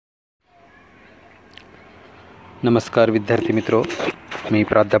नमस्कार विद्यार्थी मित्रों, मी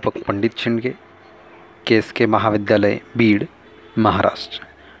प्राध्यापक पंडित शिंदे, SK महाविद्यालय बीड, महाराष्ट्र.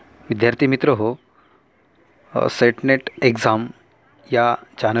 विद्यार्थी मित्र हो, सेटनेट एक्झाम या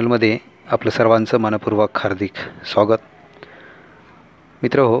चॅनलमध्ये आपलं सर्वांचं मनपूर्वक हार्दिक स्वागत.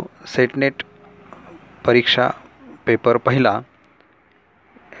 मित्र हो, सेटनेट परीक्षा पेपर पहिला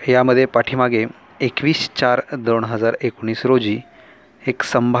यामध्ये पाठीमागे 21/4/2019 रोजी एक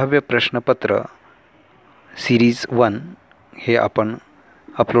संभाव्य प्रश्नपत्र सिरीज 1 हे आपण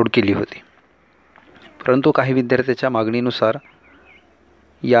अपलोड केली होती. परंतु काही विद्यार्थ्याच्या मागणीनुसार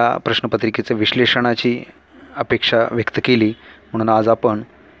या प्रश्नपत्रिकेचं विश्लेषणाची अपेक्षा व्यक्त केली, म्हणून आज आपण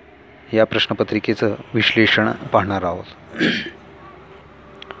या प्रश्नपत्रिकेचं विश्लेषण पाहणार आहोत.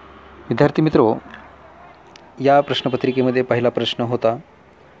 विद्यार्थी मित्रो, या प्रश्नपत्रिकेमध्ये पहिला प्रश्न होता,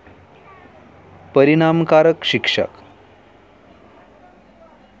 परिणामकारक शिक्षक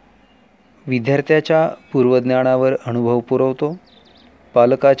विद्यार्थ्याच्या पूर्वज्ञानावर अनुभव पुरवतो,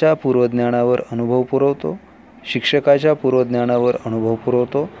 पालकाच्या पूर्वज्ञानावर अनुभव पुरवतो, शिक्षकाच्या पूर्वज्ञानावर अनुभव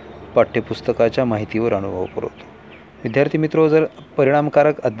पुरवतो, पाठ्यपुस्तकाच्या माहितीवर अनुभव पुरवतो. विद्यार्थी मित्रो, जर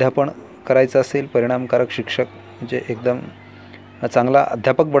परिणामकारक अध्यापन करायचं असेल, परिणामकारक शिक्षक म्हणजे एकदम चांगला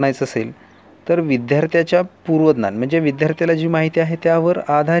अध्यापक बनायचं असेल, तर विद्यार्थ्याच्या पूर्वज्ञान म्हणजे विद्यार्थ्याला जी माहिती आहे त्यावर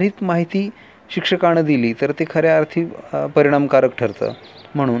आधारित माहिती शिक्षकानं दिली तर ते खऱ्या अर्थी परिणामकारक ठरतं.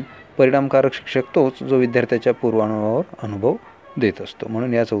 म्हणून परिणामकारक शिक्षक तोच जो विद्यार्थ्याच्या पूर्वानुभवावर अनुभव देत असतो.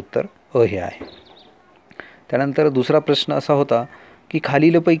 म्हणून याचं उत्तर अ हे आहे. त्यानंतर दुसरा प्रश्न असा होता की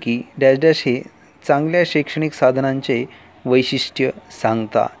खालीलपैकी डॅश डॅश हे चांगल्या शैक्षणिक साधनांचे वैशिष्ट्य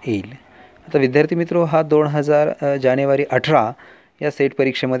सांगता येईल. आता विद्यार्थी मित्रो, हा 2000 जानेवारी 18 या सेट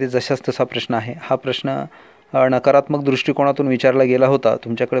परीक्षेमध्ये जशाच तसा प्रश्न आहे. हा प्रश्न नकारात्मक दृष्टिकोनातून विचारला गेला होता.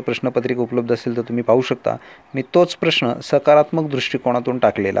 तुमच्याकडे प्रश्नपत्रिका उपलब्ध असेल तर तुम्ही पाहू शकता. मी तोच प्रश्न सकारात्मक दृष्टिकोनातून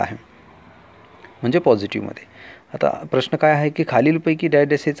टाकलेला आहे, म्हणजे पॉझिटिव्हमध्ये. आता प्रश्न काय आहे की खालीलपैकी डॅश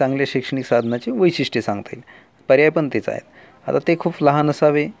डॅश हे चांगल्या शैक्षणिक साधनाचे वैशिष्ट्य सांगता येईल. पर्याय पण तेच आहेत. आता ते खूप लहान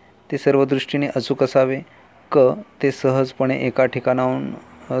असावे, ते सर्व दृष्टीने अचूक असावे, क ते सहजपणे एका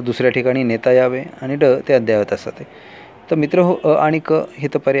ठिकाणाहून दुसऱ्या ठिकाणी नेता यावे, आणि ड ते अद्ययावत असावे. तर मित्र हो, अ आणि क हे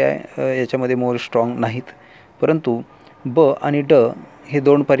तर पर्याय याच्यामध्ये मोर स्ट्रॉंग नाहीत, परंतु ब आणि ड हे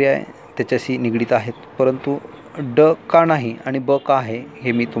दोन पर्याय त्याच्याशी निगडीत आहेत. परंतु ड का नाही आणि ब का आहे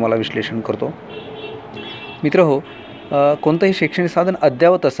हे मी तुम्हाला विश्लेषण करतो. मित्र हो, कोणतंही शैक्षणिक साधन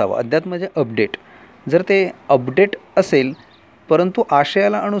अद्ययावत असावं. अद्ययावत म्हणजे अपडेट. जर ते अपडेट असेल परंतु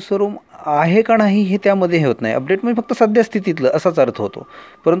आशयाला अनुसरून आहे का नाही हे त्यामध्ये होत नाही. अपडेट म्हणजे फक्त सध्या स्थितीतलं असाच अर्थ होतो.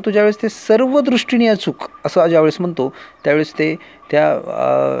 परंतु ज्यावेळेस ते सर्व दृष्टीने अचूक असं ज्यावेळेस म्हणतो त्यावेळेस ते त्या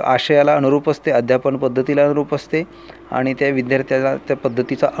आशयाला अनुरूप असते, अध्यापन पद्धतीला अनुरूप असते, आणि त्या विद्यार्थ्याला त्या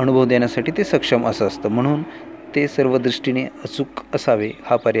पद्धतीचा अनुभव देण्यासाठी ते सक्षम असं असतं. म्हणून ते सर्व दृष्टीने अचूक असावे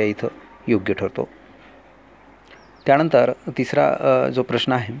हा पर्याय इथं योग्य ठरतो. त्यानंतर तिसरा जो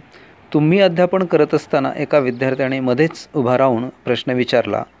प्रश्न आहे, तुम्ही अध्यापन करत असताना एका विद्यार्थ्याने मध्येच उभा राहून प्रश्न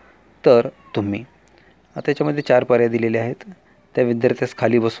विचारला तर तुम्ही. आता त्याच्यामध्ये 4 पर्याय दिलेले आहेत. त्या विद्यार्थ्यास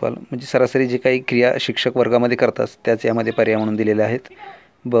खाली बसवाल, म्हणजे सरासरी जे काही क्रिया शिक्षक वर्गामध्ये करतात त्याच यामध्ये पर्याय म्हणून दिलेले आहेत.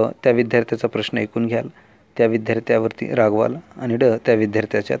 ब त्या विद्यार्थ्याचा प्रश्न ऐकून घ्याल, त्या विद्यार्थ्यावरती रागवाल, आणि ड त्या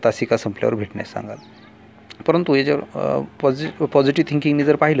विद्यार्थ्याच्या तासिका संपल्यावर भेटण्यास सांगाल. परंतु याच्यावर पॉझिटिव्ह थिंकिंगने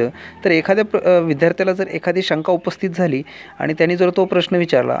जर पाहिलं तर एखाद्या विद्यार्थ्याला जर एखादी शंका उपस्थित झाली आणि त्यांनी जर तो प्रश्न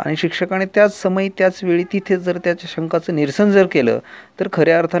विचारला आणि शिक्षकाने त्याच समयी त्याच वेळी तिथे जर त्याच्या शंकाचं निरसन जर केलं तर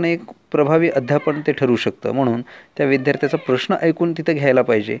खऱ्या अर्थाने एक प्रभावी अध्यापन ते ठरू शकतं. म्हणून त्या विद्यार्थ्याचा प्रश्न ऐकून तिथं घ्यायला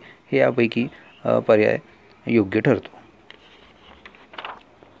पाहिजे, हे यापैकी पर्याय योग्य ठरतो.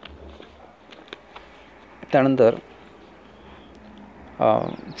 त्यानंतर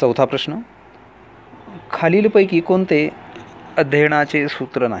चौथा प्रश्न, खालीलपैकी कोणते अध्ययनाचे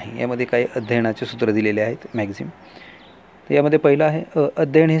सूत्र नाही. यामध्ये काही अध्ययनाचे सूत्र दिलेले आहेत मॅक्झिम. तर यामध्ये पहिलं आहे,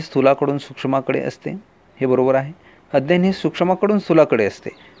 अध्ययन हे स्थूलाकडून सूक्ष्माकडे असते. हे बरोबर आहे. अध्ययन हे सूक्ष्माकडून स्थूलाकडे असते.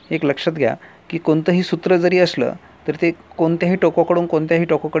 एक लक्षात घ्या की कोणतंही सूत्र जरी असलं तर ते कोणत्याही टोकाकडून कोणत्याही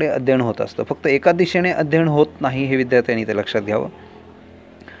टोकाकडे अध्ययन होत असतं. फक्त एका दिशेने अध्ययन होत नाही, हे विद्यार्थ्यांनी ते लक्षात घ्यावं.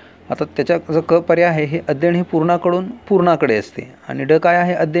 आता त्याचा जो क पर्याय आहे, हे अध्ययन हे पूर्णाकडून पूर्णाकडे असते, आणि ड काय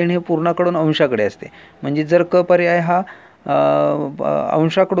आहे, अध्ययन हे पूर्णाकडून अंशाकडे असते. म्हणजे जर क पर्याय हा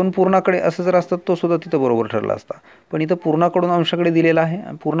अंशाकडून पूर्णाकडे असं जर असतं तो सुद्धा तिथं बरोबर ठरला असता. पण इथं पूर्णाकडून अंशाकडे दिलेला आहे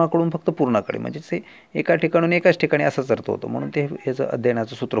आणि पूर्णाकडून फक्त पूर्णाकडे, म्हणजे ते एका ठिकाणून एकाच ठिकाणी असाच अर्थ होतो. म्हणून ते याचं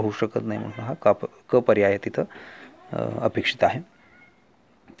अध्ययनाचं सूत्र होऊ शकत नाही. म्हणून हा क पर्याय तिथं अपेक्षित आहे.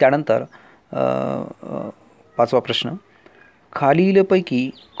 त्यानंतर 5वा प्रश्न, खालीलपैकी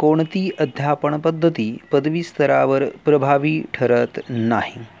कोणती अध्यापन पद्धती पदवी स्तरावर प्रभावी ठरत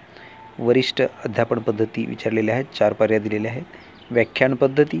नाही. वरिष्ठ अध्यापन पद्धती विचारलेल्या आहेत. 4 पर्याय दिलेले आहेत. व्याख्यान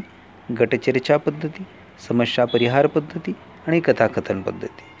पद्धती, गटचर्चा पद्धती, समस्या परिहार पद्धती आणि कथाकथन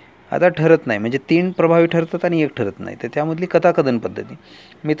पद्धती. आता ठरत नाही, म्हणजे 3 प्रभावी ठरतात आणि 1 ठरत नाही. तर त्यामधली कथाकथन पद्धती.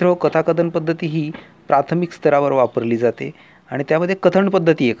 मित्र, कथाकथन पद्धती ही प्राथमिक स्तरावर वापरली जाते आणि त्यामध्ये कथन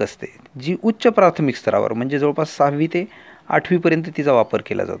पद्धती एक असते जी उच्च प्राथमिक स्तरावर म्हणजे जवळपास 6वी ते 8वीपर्यंत तिचा वापर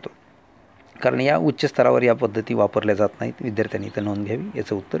केला जातो. कारण या उच्च स्तरावर या पद्धती वापरल्या जात नाहीत. विद्यार्थ्यांनी इथं नोंद घ्यावी.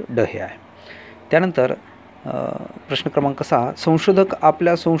 याचं उत्तर ड हे आहे. त्यानंतर प्रश्न क्रमांक 6, संशोधक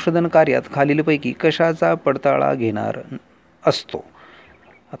आपल्या संशोधन कार्यात खालीलपैकी कशाचा पडताळा घेणार असतो.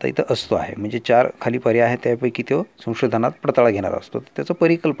 आता इथं असतो आहे, म्हणजे 4 खाली पर्याय आहेत, त्यापैकी तो संशोधनात पडताळा घेणार असतो. त्याचं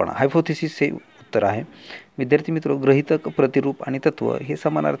परिकल्पना हायपोथेसिस हे उत्तर आहे. विद्यार्थी मित्र, गृहीतक, प्रतिरूप आणि तत्व हे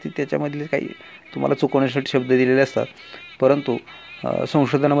समानार्थी, त्याच्यामधले काही तुम्हाला चुकवण्यासाठी शब्द दिलेले असतात, परंतु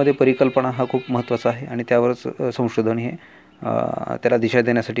संशोधनामध्ये परिकल्पना हा खूप महत्त्वाचा आहे आणि त्यावरच संशोधन हे त्याला दिशा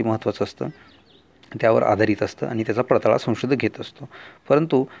देण्यासाठी महत्त्वाचं असतं, त्यावर आधारित असतं आणि त्याचा पडताळा संशोधक घेत असतो.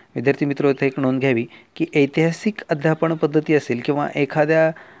 परंतु विद्यार्थी मित्र, इथे एक नोंद घ्यावी की ऐतिहासिक अध्यापन पद्धती असेल किंवा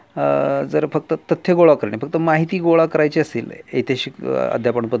एखाद्या जर फक्त तथ्य गोळा करणे, फक्त माहिती गोळा करायची असेल ऐतिहासिक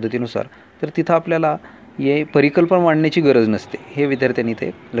अध्यापन पद्धतीनुसार, तर तिथं आपल्याला हे परिकल्पना मांडण्याची गरज नसते. हे विद्यार्थ्यांनी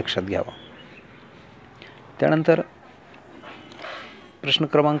ते लक्षात घ्यावं. त्यानंतर प्रश्न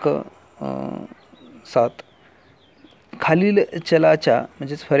क्रमांक 7, खालील चलाच्या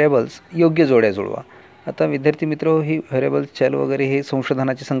म्हणजेच व्हेरिएबल्स योग्य जोड्या जुळवा. आता विद्यार्थी मित्र, ही व्हेरिएबल्स, चल वगैरे हे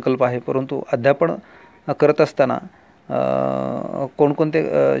संशोधनाची संकल्प आहे, परंतु अध्यापन करत असताना कोणकोणते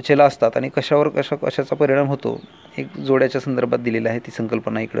चल असतात आणि कशाचा परिणाम होतो एक जोड्याच्या संदर्भात दिलेलं आहे. ती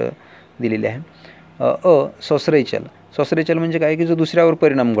संकल्पना इकडं दिलेली आहे. स्वाश्रयी चल. स्वाश्रयी चल म्हणजे काय की जो दुसऱ्यावर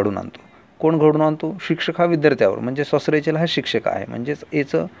परिणाम घडून आणतो. कोण घडून आणतो? शिक्षक हा विद्यार्थ्यावर, म्हणजे स्वाश्रयी चल हा शिक्षक आहे, म्हणजेच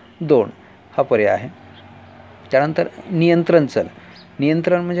याचं 2 हा पर्याय आहे. त्यानंतर नियंत्रण चल.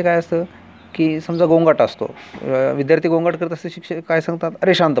 नियंत्रण म्हणजे काय असतं की समजा गोंगाट असतो, विद्यार्थी गोंगाट करत असते, शिक्षक काय सांगतात,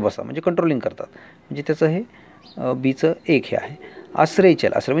 अरे शांत बसा, म्हणजे कंट्रोलिंग करतात, म्हणजे त्याचं हे बीचं 1 हे आहे. आश्रयी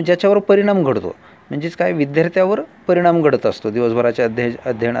चल. आश्रय म्हणजे ज्याच्यावर परिणाम घडतो, म्हणजेच काय विद्यार्थ्यावर परिणाम घडत असतो दिवसभराच्या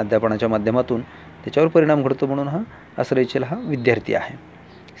अध्ययन अध्यापनाच्या माध्यमातून त्याच्यावर परिणाम घडतो, म्हणून हा आश्रयी चल हा विद्यार्थी आहे.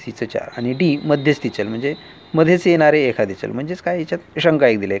 सीचं 4. आणि डी मध्यस्थी चल म्हणजे मध्येच येणारे एखादे चल, म्हणजेच काय याच्यात शंका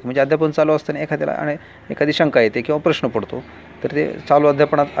एक दिली आहे, म्हणजे अध्यापन चालू असताना एखाद्याला आणि एखादी शंका येते किंवा प्रश्न पडतो, तर ते चालू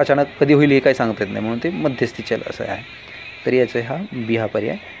अध्यापनात अचानक कधी होईल हे काही सांगता येत नाही, म्हणून ते मध्यस्थी चल असं आहे. तर याचं हा बी हा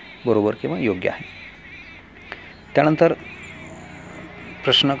पर्याय बरोबर किंवा योग्य आहे. त्यानंतर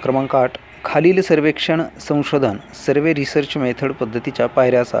प्रश्न क्रमांक 8, खालील सर्वेक्षण संशोधन सर्वे रिसर्च मेथड पद्धतीच्या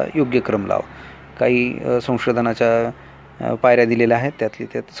पायऱ्याचा योग्य क्रम लाव. काही संशोधनाच्या पायऱ्या दिलेल्या आहेत, त्यातली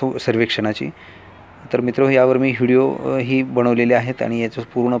त्यात सर्वेक्षणाची. तर मित्र, यावर मी व्हिडिओ ही बनवलेले आहेत आणि याच्या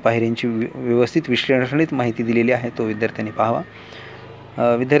पूर्ण पायऱ्यांची व्यवस्थित विश्लेषणित माहिती दिलेली आहे, तो विद्यार्थ्यांनी पाहावा.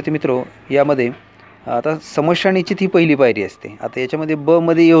 विद्यार्थी मित्र, यामध्ये आता समस्या निश्चित ही पहिली पायरी असते. आता याच्यामध्ये ब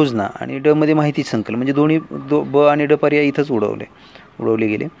मध्ये योजना आणि ड मध्ये माहिती संकलन, म्हणजे दोन्ही ब आणि ड पर्याय इथंच उडवले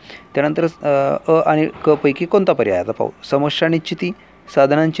गेले. त्यानंतर आणि क पैकी कोणता पर्याय आता पाहू. समस्या निश्चिती,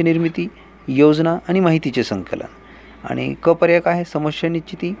 साधनांची निर्मिती, योजना आणि माहितीचे संकलन. आणि क पर्याय काय आहे? समस्या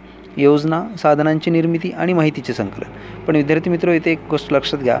निश्चिती, योजना, साधनांची निर्मिती आणि माहितीचे संकलन. पण विद्यार्थी मित्र, इथे एक गोष्ट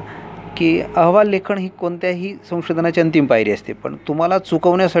लक्षात घ्या की अहवाल लेखन ही कोणत्याही संशोधनाची अंतिम पायरी असते, पण तुम्हाला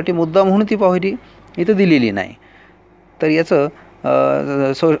चुकवण्यासाठी मुद्दा म्हणून ती पायरी इथं दिलेली नाही. तर याचं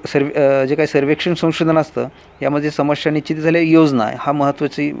जे काही सर्वेक्षण संशोधन असतं यामध्ये समस्या निश्चित झाल्या, योजना हा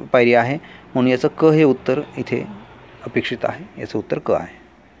महत्त्वाची पायरी आहे, म्हणून याचं क हे उत्तर इथे अपेक्षित आहे. याचं उत्तर क आहे.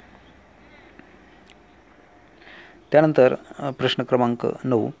 त्यानंतर प्रश्न क्रमांक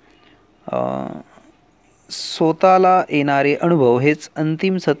 9, स्वतःला येणारे अनुभव हेच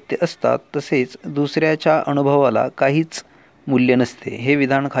अंतिम सत्य असतात, तसेच दुसऱ्याच्या अनुभवाला काहीच मूल्य नसते, हे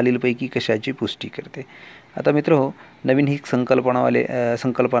विधान खालीलपैकी कशाची पुष्टी करते. आता मित्रहो, नवीन ही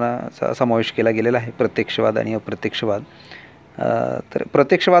संकल्पनाचा समावेश केला गेलेला आहे, प्रत्यक्षवाद आणि अप्रत्यक्षवाद. तर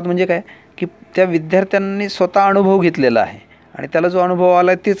प्रत्यक्षवाद म्हणजे काय की त्या विद्यार्थ्यांनी स्वतः अनुभव घेतलेला आहे आणि त्याला जो अनुभव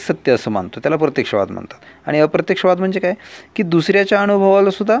आला तेच सत्य असं मानतो, त्याला प्रत्यक्षवाद म्हणतात. आणि अप्रत्यक्षवाद म्हणजे काय की दुसऱ्याच्या अनुभवाला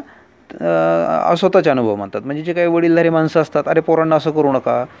सुद्धा स्वतःचे अनुभव म्हणतात. म्हणजे जे काही वडीलधारी माणसं असतात, अरे पोरांना असं करू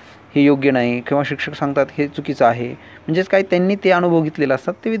नका, हे योग्य नाही, किंवा शिक्षक सांगतात हे चुकीचं आहे, म्हणजेच काय त्यांनी ते अनुभव घेतलेले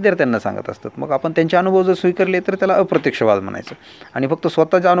असतात ते विद्यार्थ्यांना सांगत असतात. मग आपण त्यांचे अनुभव जर स्वीकारले तर त्याला अप्रत्यक्षवाद म्हणायचं. आणि फक्त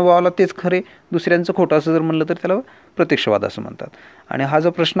स्वतःच्या अनुभवाला तेच खरे, दुसऱ्यांचं खोटं असं जर म्हणलं तर त्याला प्रत्यक्षवाद असं म्हणतात. आणि हा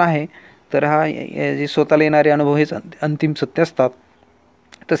जो प्रश्न आहे तर हा जे स्वतःला येणारे अनुभव हेच अंतिम सत्य असतात,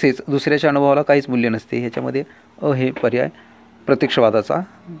 तसेच दुसऱ्याच्या अनुभवाला काहीच मूल्य नसते, ह्याच्यामध्ये हे पर्याय प्रत्यक्षवादाचा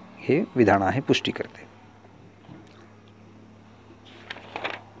हे विधान आहे, पुष्टी करते.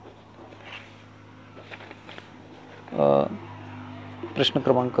 प्रश्न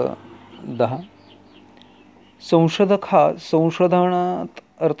क्रमांक 10, संशोधक हा संशोधनात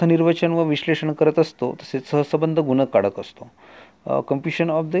अर्थनिर्वचन व विश्लेषण करत असतो तसेच सहसंबंध गुणक काढत असतो.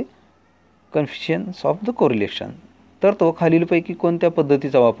 कन्फ्युशन्स ऑफ द कोरिलेशन, तर तो खालीलपैकी कोणत्या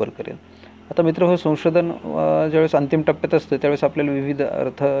पद्धतीचा वापर करेल. आता मित्र, हे संशोधन ज्यावेळेस अंतिम टप्प्यात असतं त्यावेळेस आपल्याला विविध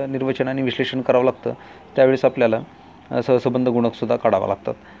अर्थ निर्वचन आणि विश्लेषण करावं लागतं. त्यावेळेस आपल्याला सहसंबंध गुणकसुद्धा काढावा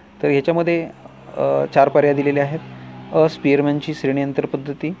लागतात. तर ह्याच्यामध्ये 4 पर्याय दिलेले आहेत. स्पियरमॅनची श्रेणी अंतर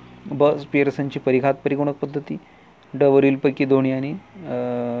पद्धती, स्पियरसनची परिघात परिगुणक पद्धती, वरीलपैकी दोन्ही आणि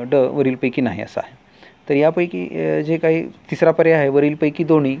वरीलपैकी नाही असं आहे. तर यापैकी जे काही तिसरा पर्याय आहे वरीलपैकी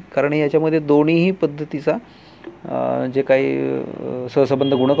दोन्ही, कारण याच्यामध्ये दोन्हीही पद्धतीचा जे काही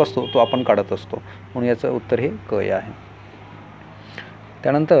सहसंबंध गुणक असतो तो आपण काढत असतो, म्हणून याचं उत्तर हे क आहे.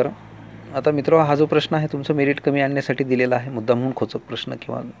 त्यानंतर आता मित्र, हा जो प्रश्न आहे तुमचं मेरिट कमी आणण्यासाठी दिलेला आहे. मुद्दा म्हणून खोचक प्रश्न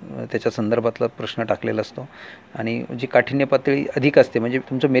किंवा त्याच्या संदर्भातला प्रश्न टाकलेला असतो आणि जी काठिण्य पातळी अधिक असते म्हणजे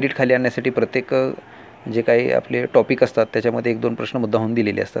तुमचं मेरिट खाली आणण्यासाठी प्रत्येक जे काही आपले टॉपिक असतात त्याच्यामध्ये 1-2 प्रश्न मुद्दाहून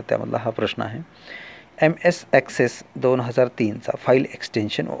दिलेले असतात. त्यामधला हा प्रश्न आहे. MS ॲक्सेस 2003चा फाईल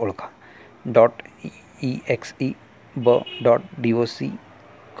एक्सटेन्शन ओळखा. .exe, .doc,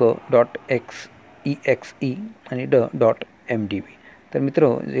 .exe आणि .mdb. तर मित्र,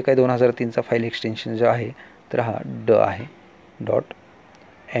 जे काही 2003चा फाईल एक्सटेन्शन जो आहे तर हा आहे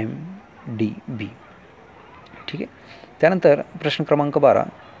 .mdb. ठीक आहे. त्यानंतर प्रश्न क्रमांक 12,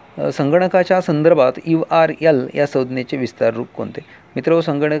 संगणकाच्या संदर्भात URL या संज्ञेचे विस्तार रूप कोणते. मित्र,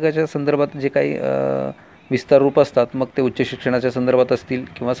 संगणकाच्या संदर्भात जे काही विस्तार रूप असतात मग ते उच्च शिक्षणाच्या संदर्भात असतील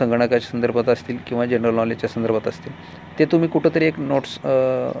किंवा संगणकाच्या संदर्भात असतील किंवा जनरल नॉलेजच्या संदर्भात असतील, ते तुम्ही कुठंतरी एक नोट्स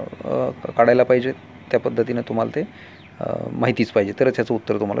काढायला पाहिजे. त्या पद्धतीनं तुम्हाला ते माहितीच पाहिजे तरच ह्याचं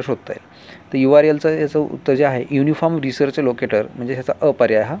उत्तर तुम्हाला शोधता येईल. तर URLचं याचं उत्तर जे आहे युनिफॉर्म रिसर्च लोकेटर म्हणजे ह्याचा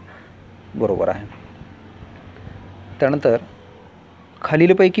पर्याय हा बरोबर आहे. त्यानंतर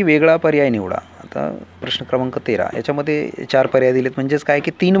खालीलपैकी वेगळा पर्याय निवडा. आता प्रश्न क्रमांक 13, याच्यामध्ये 4 पर्याय दिलेत म्हणजेच काय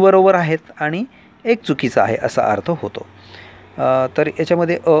की 3 बरोबर आहेत आणि 1 चुकीचा आहे असा अर्थ होतो. तर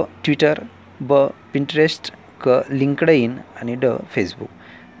याच्यामध्ये ट्विटर, पिंटरेस्ट, लिंक्डइन आणि फेसबुक.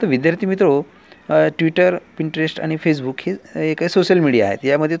 तर विद्यार्थी मित्र, ट्विटर, पिंटरेस्ट आणि फेसबुक हे काही सोशल मीडिया आहेत.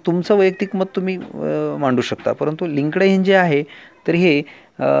 यामध्ये तुमचं वैयक्तिक मत तुम्ही मांडू शकता, परंतु लिंक्डइन जे आहे तर हे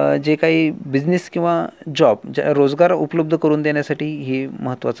जे काही बिझनेस किंवा जॉब रोजगार उपलब्ध करून देण्यासाठी हे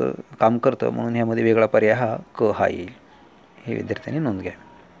महत्त्वाचं काम करतं, म्हणून ह्यामध्ये वेगळा पर्याय हा हा येईल. हे विद्यार्थ्यांनी नोंद घ्यावी.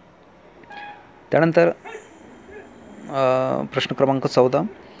 त्यानंतर प्रश्न क्रमांक 14,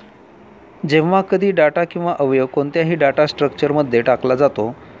 जेव्हा कधी डाटा किंवा अवयव कोणत्याही डाटा स्ट्रक्चरमध्ये टाकला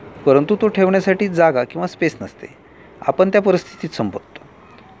जातो परंतु तो ठेवण्यासाठी जागा किंवा स्पेस नसते, आपण त्या परिस्थितीत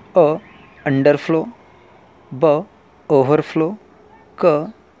संबोधतो. अंडरफ्लो, ओव्हरफ्लो,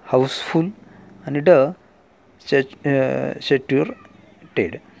 हाऊसफुल आणि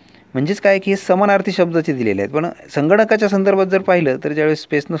सॅच्युरेटेड. म्हणजेच काय की हे समानार्थी शब्दाचे दिलेले आहेत, पण संगणकाच्या संदर्भात जर पाहिलं तर ज्यावेळेस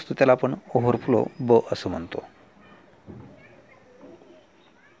स्पेस नसतो त्याला आपण ओव्हरफ्लो असं म्हणतो.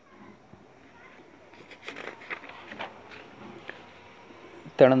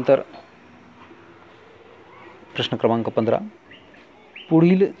 त्यानंतर प्रश्न क्रमांक 15,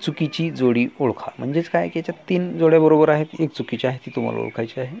 पुढील चुकीची जोडी ओळखा. म्हणजेच काय की याच्यात 3 जोड्या बरोबर आहेत, 1 चुकीची आहे, ती तुम्हाला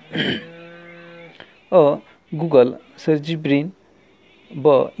ओळखायची आहे. Google, Sergey Brin,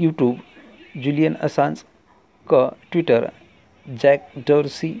 YouTube, Julian Assange, Twitter, jack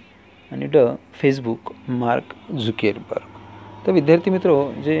Dorsey आणि फेसबुक, मार्क झुकेरबर्ग. तर विद्यार्थी मित्र,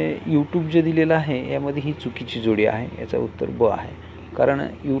 जे यूट्यूब जे दिलेलं आहे यामध्ये ही चुकीची जोडी आहे, याचं उत्तर आहे. कारण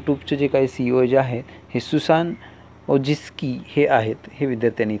यूट्यूबचे जे काही CEO जे आहेत हे सुसान ओजिस्की हे आहेत, हे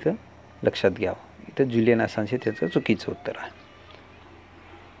विद्यार्थ्यांनी इथं लक्षात घ्यावं. इथं जुलियन असांज हे त्याचं चुकीचं उत्तर आहे.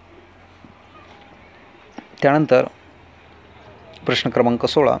 त्यानंतर प्रश्न क्रमांक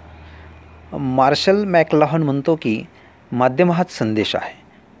 16, मार्शल मॅकलहन म्हणतो की माध्यम हाच संदेश आहे,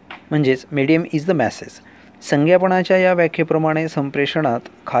 म्हणजेच मीडियम इज द मॅसेज. संज्ञापनाच्या या व्याख्येप्रमाणे संप्रेषणात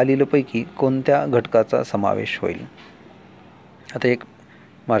खालीलपैकी कोणत्या घटकाचा समावेश होईल. आता एक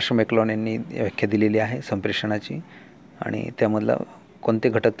मार्शल मॅकलहन यांनी व्याख्या दिलेली आहे संप्रेषणाची आणि त्यामधला कोणते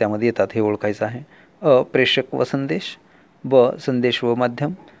घटक त्यामध्ये येतात हे ओळखायचं आहे. प्रेषक व संदेश, संदेश व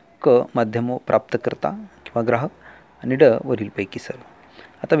माध्यम, माध्यम व प्राप्तकर्ता किंवा ग्राहक आणि वरीलपैकी सर्व.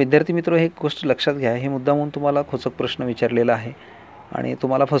 आता विद्यार्थी मित्र, हे गोष्ट लक्षात घ्या, हे मुद्दा म्हणून तुम्हाला खोचक प्रश्न विचारलेला आहे आणि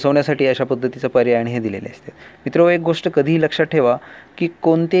तुम्हाला फसवण्यासाठी अशा पद्धतीचा पर्याय हे दिलेले असते. मित्र, एक गोष्ट कधीही लक्षात ठेवा की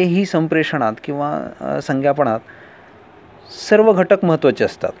कोणतेही संप्रेषणात किंवा संज्ञापनात सर्व घटक महत्त्वाचे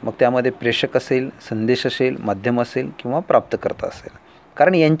असतात. मग त्यामध्ये प्रेषक असेल, संदेश असेल, माध्यम असेल किंवा प्राप्तकर्ता असेल,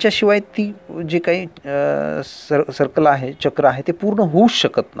 कारण यांच्याशिवाय ती जे काही सर्कल आहे, चक्र आहे, ते पूर्ण होऊच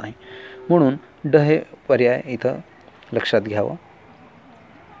शकत नाही. म्हणून हे पर्याय इथं लक्षात घ्यावं,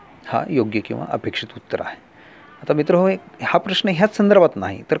 हा योग्य किंवा अपेक्षित उत्तर आहे. आता मित्र हो, हा प्रश्न ह्याच संदर्भात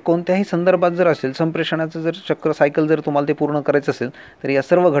नाही तर कोणत्याही संदर्भात जर असेल, संप्रेषणाचं जर चक्र सायकल जर तुम्हाला ते पूर्ण करायचं असेल तर या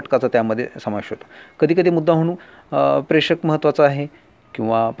सर्व घटकाचा त्यामध्ये समावेश होतो. कधी कधी मुद्दा म्हणून प्रेषक महत्त्वाचा आहे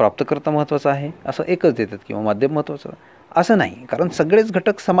किंवा प्राप्तकर्ता महत्त्वाचा आहे असं एकच देतात, किंवा माध्यम महत्त्वाचं असं नाही, कारण सगळेच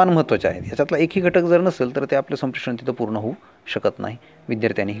घटक समान महत्त्वाचे आहेत. याच्यातला एकही घटक जर नसेल तर ते आपलं संप्रेषण तिथं पूर्ण होऊ शकत नाही.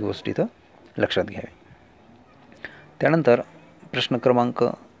 विद्यार्थ्यांनी ही गोष्ट इथं लक्षात घ्यावी. त्यानंतर प्रश्न क्रमांक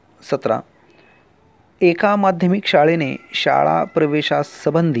 17. एका माध्यमिक शाळेने शाळा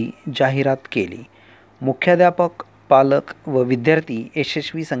प्रवेशासंबंधी जाहिरात केली. मुख्याध्यापक, पालक व विद्यार्थी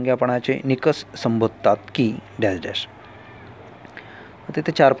यशस्वी संज्ञापनाचे निकष संबोधतात की डॅश डॅश.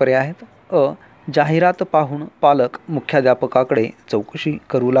 तिथे 4 पर्याय आहेत. जाहिरात पाहून पालक मुख्याध्यापकाकडे चौकशी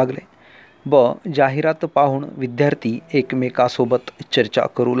करू लागले. ब. जाहिरात पाहून विद्यार्थी एकमेकासोबत चर्चा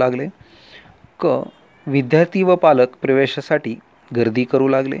करू लागले. क. विद्यार्थी व पालक प्रवेशासाठी गर्दी करू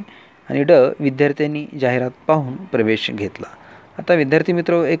लागले. आणि ड. विद्यार्थ्यांनी जाहिरात पाहून प्रवेश घेतला. आता विद्यार्थी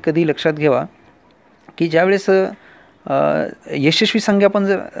मित्र, एक कधी लक्षात घ्यावा की ज्यावेळेस यशस्वी संज्ञापन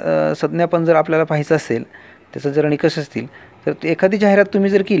जर आपल्याला पाहायचं असेल, त्याचं जर निकष असतील, तर एखादी जाहिरात तुम्ही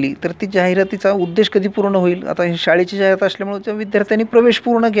जर केली तर ती जाहिरातीचा उद्देश कधी पूर्ण होईल. आता ही शाळेची जाहिरात असल्यामुळे त्या विद्यार्थ्यांनी प्रवेश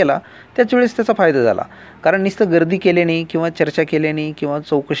पूर्ण केला, त्याच वेळेस त्याचा फायदा झाला. कारण नुसतं गर्दी केल्याने किंवा चर्चा केल्याने किंवा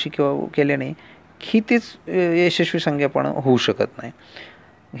चौकशी केल्याने ही तेच यशस्वी संज्ञापन होऊ शकत नाही.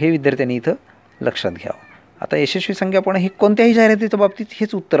 हे विद्यार्थ्यांनी इथं लक्षात घ्यावं. आता यशस्वी संज्ञापन हे कोणत्याही जाहिरातीच्या बाबतीत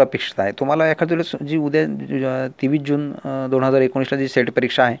हेच उत्तर अपेक्षित आहे. तुम्हाला एखाद्या वेळेस जी उद्या 23 जून 2019ला जी सेट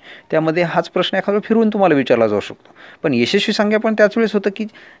परीक्षा आहे त्यामध्ये हाच प्रश्न एखादा फिरवून तुम्हाला विचारला जाऊ शकतो. पण यशस्वी संज्ञापन त्याच वेळेस होतं की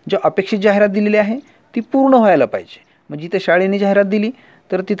जो अपेक्षित जाहिरात दिलेली आहे ती पूर्ण व्हायला पाहिजे. म्हणजे जिथे शाळेने जाहिरात दिली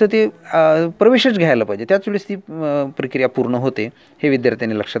तर तिथं ते प्रवेशच घ्यायला पाहिजे, त्याच वेळेस ती प्रक्रिया पूर्ण होते. हे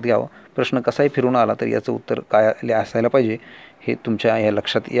विद्यार्थ्यांनी लक्षात घ्यावं. प्रश्न कसाही फिरून आला तर याचं उत्तर काय असायला पाहिजे हे तुमच्या या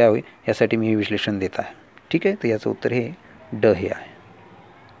लक्षात यावे, यासाठी मी हे विश्लेषण देत आहे. ठीक आहे, तर याचं उत्तर हे ड हे आहे.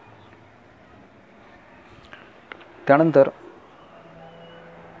 त्यानंतर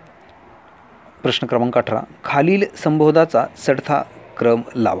प्रश्न क्रमांक 18. खालील संबोधाचा चढता क्रम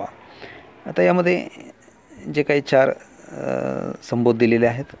लावा. आता यामध्ये जे काही 4 संबोध दिलेले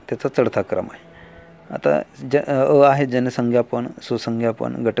आहेत त्याचा चढता क्रम आहे. आता आहे जनसंज्ञापन,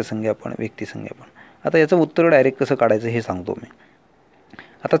 सुसंज्ञापन, गटसंज्ञापन, व्यक्तिसंज्ञापन. आता याचं उत्तर डायरेक्ट कसं काढायचं हे सांगतो मी.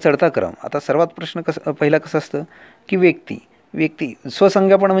 आता चढता क्रम. आता सर्वात प्रश्न पहिला कसं असतं की व्यक्ती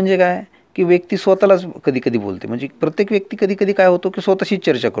स्वसंज्ञापन म्हणजे काय की व्यक्ती स्वतःलाच कधी कधी बोलते. म्हणजे प्रत्येक व्यक्ती कधी कधी काय होतो की स्वतःशीच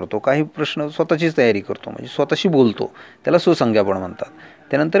चर्चा करतो, काही प्रश्न स्वतःचीच तयारी करतो, म्हणजे स्वतःशी बोलतो, त्याला सुसंज्ञापन म्हणतात.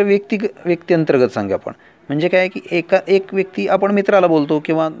 त्यानंतर व्यक्ती अंतर्गत संज्ञापन म्हणजे काय की एक व्यक्ती आपण मित्राला बोलतो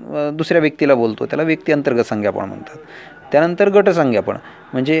किंवा दुसऱ्या व्यक्तीला बोलतो, त्याला व्यक्ती अंतर्गत संज्ञापन म्हणतात. त्यानंतर गटसंज्ञापन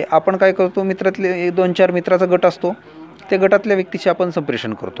म्हणजे आपण काय करतो, मित्रातले 2-4 मित्राचा गट असतो, त्या गटातल्या व्यक्तीशी आपण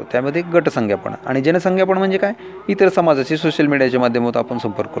संप्रेषण करतो, त्यामध्ये गटसंज्ञापन. आणि जनसंज्ञापन म्हणजे काय, इतर समाजाचे सोशल मीडियाच्या माध्यमातून आपण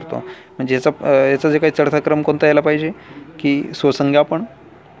संपर्क करतो. म्हणजे याचा जे काही चढता क्रम कोणता यायला पाहिजे की स्वसंज्ञापन,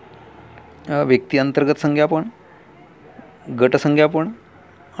 व्यक्ती अंतर्गत संज्ञापन, गटसंज्ञापन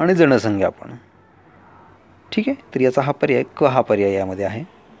आणि जनसंज्ञापन. ठीक आहे, तर याचा हा पर्याय यामध्ये आहे,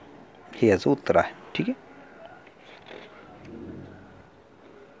 हे याचं उत्तर आहे. ठीक आहे.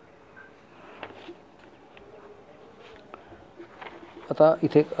 आता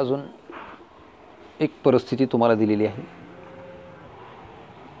इथे अजून एक परिस्थिती तुम्हाला दिलेली आहे.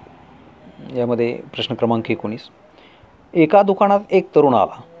 यामध्ये प्रश्न क्रमांक 19. एका दुकानात एक तरुण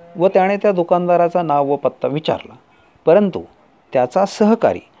आला व त्याने त्या दुकानदाराचा नाव व पत्ता विचारला, परंतु त्याचा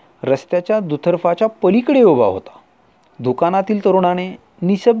सहकारी रस्त्याच्या दुतर्फाच्या पलीकडे उभा होता. दुकानातील तरुणाने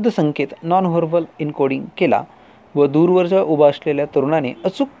निशब्द संकेत नॉन व्हर्बल इन्कोडिंग केला व दूरवरच्या उभा असलेल्या तरुणाने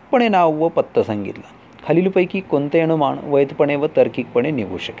अचूकपणे नाव व पत्ता सांगितला. खालीलपैकी कोणते अनुमान वैधपणे व तार्किकपणे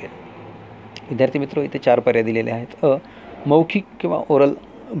निघू शकेल. विद्यार्थी मित्र, इथे 4 पर्याय दिलेले आहेत. मौखिक किंवा ओरल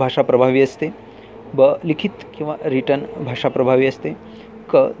भाषा प्रभावी असते. ब. लिखित किंवा रिटन भाषा प्रभावी असते.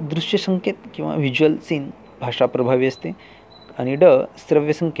 क. दृश्य संकेत किंवा व्हिज्युअल सीन भाषा प्रभावी असते. आणि ड.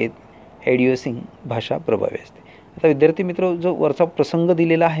 श्रव्य संकेत एडिओ भाषा प्रभावी असते. आता विद्यार्थी मित्र, जो वरचा प्रसंग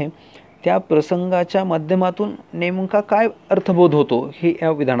दिलेला आहे त्या प्रसंगाच्या माध्यमातून नेमका काय अर्थबोध होतो हे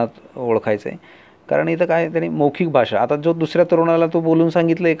या विधानात ओळखायचं आहे. कारण इथं काय त्याने मौखिक भाषा, आता जो दुसऱ्या तरुणाला तो बोलून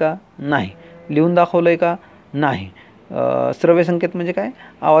सांगितलं आहे का, नाही. लिहून दाखवलं आहे का, नाही. श्रव्य संकेत म्हणजे काय,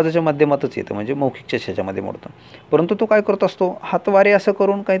 आवाजाच्या माध्यमातच येतं, म्हणजे मौखिकच्या ह्याच्यामध्ये मोडतं. परंतु तो काय करत असतो, हातवारे असं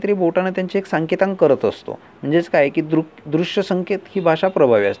करून काहीतरी बोटाने त्यांचे एक संकेतांक करत असतो. म्हणजेच काय की दृश्य संकेत ही भाषा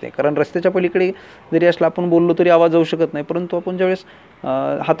प्रभावी असते. कारण रस्त्याच्या पलीकडे जरी असला आपण बोललो तरी आवाज जाऊ शकत नाही, परंतु आपण ज्यावेळेस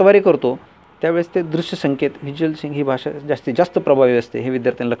हातवारे करतो त्यावेळेस ते दृश्य संकेत व्हिज्युअल ही भाषा जास्तीत जास्त प्रभावी असते. हे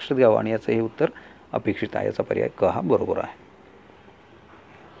विद्यार्थ्यांनी लक्षात घ्यावं आणि याचं हे उत्तर अपेक्षित आहे. याचा पर्याय क हा बरोबर आहे.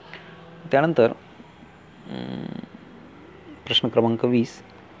 त्यानंतर प्रश्न क्रमांक 20,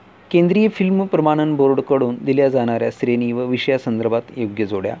 केंद्रीय फिल्म प्रमाणन बोर्डकडून दिल्या जाणाऱ्या श्रेणी व विषयासंदर्भात योग्य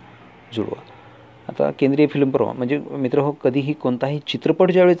जोड्या जुळवा. आता केंद्रीय फिल्म प्रमाण म्हणजे मित्रहो, कधीही कोणताही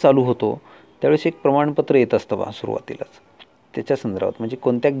चित्रपट ज्यावेळी चालू होतो त्यावेळेस एक प्रमाणपत्र येत असतं बा सुरुवातीलाच, त्याच्या संदर्भात म्हणजे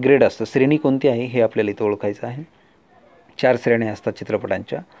कोणत्या ग्रेड असतं, श्रेणी कोणती आहे हे आपल्याला इथं ओळखायचं आहे. 4 श्रेण्या असतात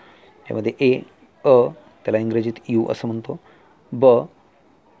चित्रपटांच्या. त्यामध्ये ए, त्याला इंग्रजीत यू असं म्हणतो, व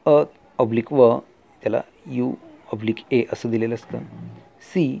त्याला U/A असं दिलेलं असतं,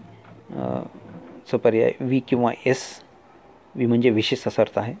 चा पर्याय व्ही किंवा एस, व्ही म्हणजे विशेष असा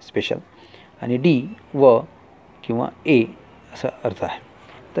अर्थ आहे, स्पेशल, आणि व किंवा ए असा अर्थ आहे.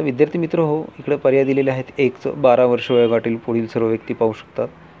 तर विद्यार्थी मित्र हो, इकडे पर्याय दिलेले आहेत. 1चं 12 वर्ष वयोगटातील पुढील सर्व व्यक्ती पाहू शकतात.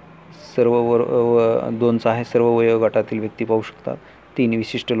 2चं आहे सर्व वयोगटातील व्यक्ती पाहू शकतात. 3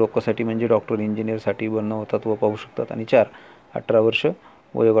 विशिष्ट लोकांसाठी म्हणजे डॉक्टर, इंजिनियरसाठी बनवतात व पाहू शकतात. आणि 4 18 वर्ष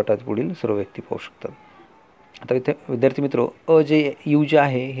वयोगटात पुढील सर्व व्यक्ती पाहू शकतात. आता इथे विद्यार्थी मित्र, यू जे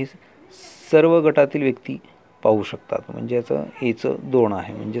आहे हे सर्व गटातील व्यक्ती पाहू शकतात, म्हणजे याचं एचं 2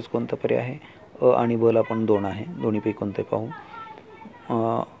 आहे, म्हणजेच कोणता पर्याय आहे, आणि बला पण 2 आहे, दोन्हीपैकी कोणते पाहू,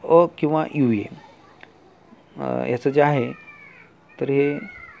 किंवा UA. याचं जे आहे तर हे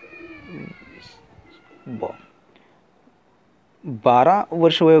 12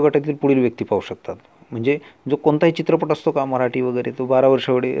 वर्ष वयोगटातील पुढील व्यक्ती पाहू शकतात, म्हणजे जो कोणताही चित्रपट असतो का मराठी वगैरे, तो 12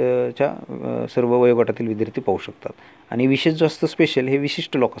 वर्षाच्या सर्व वयोगटातील विद्यार्थी पाहू शकतात. आणि विशेष जो असतं स्पेशल, हे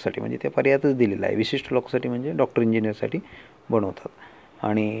विशिष्ट लोकांसाठी, म्हणजे त्या पर्यायातच दिलेलं आहे, विशिष्ट लोकांसाठी म्हणजे डॉक्टर, इंजिनियरसाठी बनवतात.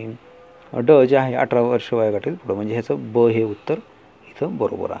 आणि जे आहे 18 वर्ष वयोगटातील पुढं, म्हणजे ह्याचं हे उत्तर इथं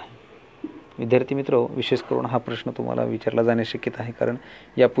बरोबर आहे. विद्यार्थी मित्र, विशेष करून हा प्रश्न तुम्हाला विचारला जाण्याची शक्यता आहे, कारण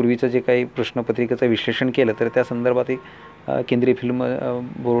यापूर्वीचं जे काही प्रश्नपत्रिकेचं विश्लेषण केलं तर त्या संदर्भात एक केंद्रीय फिल्म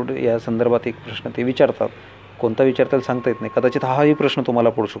बोर्ड या संदर्भात एक प्रश्न ते विचारतात. कोणता विचारताल सांगता येत नाही, कदाचित हाही प्रश्न तुम्हाला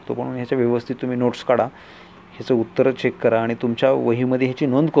पडू शकतो, म्हणून ह्याच्या व्यवस्थित तुम्ही नोट्स काढा, ह्याचं उत्तर चेक करा आणि तुमच्या वहीमध्ये ह्याची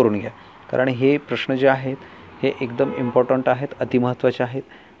नोंद करून घ्या, कारण हे प्रश्न जे आहेत हे एकदम इम्पॉर्टंट आहेत, अतिमहत्त्वाचे आहेत.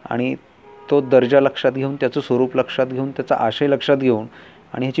 आणि तो दर्जा लक्षात घेऊन, त्याचं स्वरूप लक्षात घेऊन, त्याचा आशय लक्षात घेऊन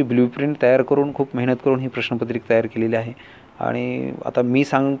आणि ह्याची ब्ल्यूप्रिंट तयार करून, खूप मेहनत करून ही प्रश्नपत्रिका तयार केलेली आहे. आणि आता मी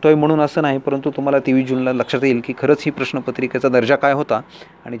सांगतोय म्हणून असं नाही, परंतु तुम्हाला 23 जूनला लक्षात येईल की खरंच ही प्रश्नपत्रिकेचा दर्जा काय होता.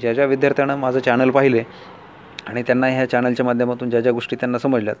 आणि ज्या विद्यार्थ्यांना माझं चॅनल पाहिले आणि त्यांना ह्या चॅनलच्या माध्यमातून ज्या गोष्टी त्यांना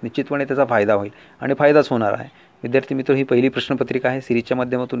समजल्यात, निश्चितपणे त्याचा फायदा होईल आणि फायदाच होणार आहे. विद्यार्थी मित्र, ही पहिली प्रश्नपत्रिका आहे, सिरीजच्या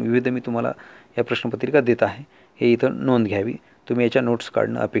माध्यमातून विविध मी तुम्हाला या प्रश्नपत्रिका देत आहे, हे इथं नोंद घ्यावी. तुम्ही याच्या नोट्स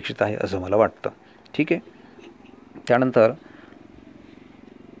काढणं अपेक्षित आहे असं मला वाटतं. ठीक आहे. त्यानंतर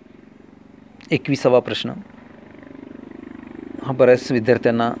 21वा प्रश्न हा बऱ्याच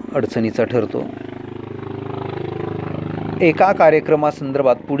विद्यार्थ्यांना अडचणीचा ठरतो. एका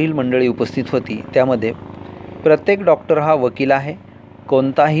कार्यक्रमासंदर्भात पुढील मंडळी उपस्थित होती, त्यामध्ये प्रत्येक डॉक्टर हा वकील आहे,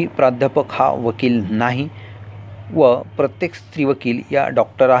 कोणताही प्राध्यापक हा वकील नाही व प्रत्येक स्त्री वकील या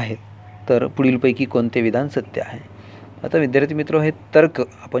डॉक्टर आहेत, तर पुढीलपैकी कोणते विधान सत्य आहे. आता विद्यार्थी मित्र, हे तर्क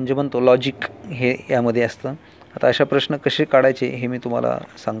आपण जे म्हणतो लॉजिक हे यामध्ये असतं. आता अशा प्रश्न कसे काढायचे हे मी तुम्हाला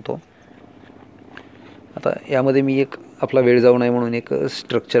सांगतो. आता यामध्ये मी एक आपला वेळ जाऊ नये म्हणून एक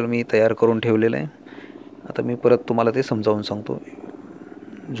स्ट्रक्चर मी तयार करून ठेवलेलं आहे. आता मी परत तुम्हाला ते समजावून सांगतो,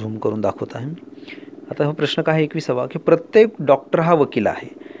 झूम करून दाखवत आहे. आता हा प्रश्न काय आहे 21वा, की प्रत्येक डॉक्टर हा वकील आहे.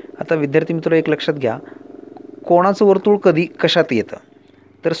 आता विद्यार्थी मित्र, एक लक्षात घ्या, कोणाचं वर्तुळ कधी कशात येतं,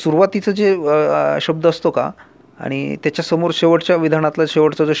 तर सुरुवातीचं जे शब्द असतो का आणि त्याच्यासमोर शेवटच्या विधानातला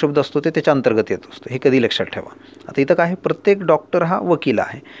शेवटचा जो शब्द असतो ते त्याच्या अंतर्गत येत असतो, हे कधी लक्षात ठेवा. आता इथं काय आहे, प्रत्येक डॉक्टर हा वकील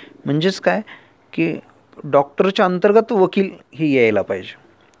आहे, म्हणजेच काय की डॉक्टरच्या अंतर्गत वकील हे यायला पाहिजे.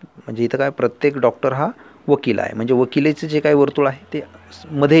 म्हणजे इथं काय, प्रत्येक डॉक्टर हा वकील आहे, म्हणजे वकिलीचं जे काही वर्तुळ आहे ते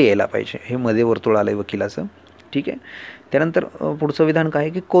मध्ये यायला पाहिजे, हे मध्ये वर्तुळ आलं आहे वकिलाचं. ठीक आहे. त्यानंतर पुढचं विधान काय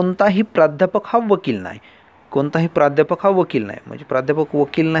आहे की कोणताही प्राध्यापक हा वकील नाही, कोणताही प्राध्यापक हा वकील नाही, म्हणजे प्राध्यापक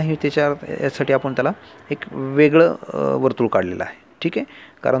वकील नाही यासाठी आपण त्याला एक वेगळं वर्तुळ काढलेलं आहे. ठीक आहे,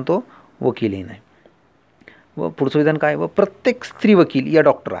 कारण तो वकीलही नाही. व पुढचं विधान काय, व प्रत्येक स्त्री वकील या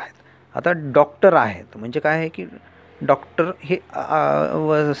डॉक्टर आहेत. आता डॉक्टर आहेत म्हणजे काय आहे की डॉक्टर हे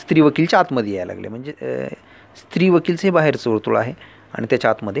स्त्री वकीलच्या आतमध्ये यायला लागले, म्हणजे स्त्री वकीलचं हे बाहेरचं वर्तुळ आहे आणि त्याच्या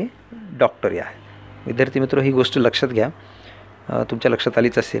आतमध्ये डॉक्टर आहे. विद्यार्थी मित्र, ही गोष्ट लक्षात घ्या, तुमच्या लक्षात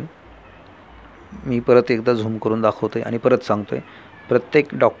आलीच असेल. मी परत एकदा झूम करून दाखवतो आहे आणि परत सांगतो आहे,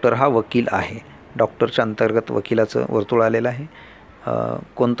 प्रत्येक डॉक्टर हा वकील आहे, डॉक्टरच्या अंतर्गत वकिलाचं वर्तुळ आलेलं आहे.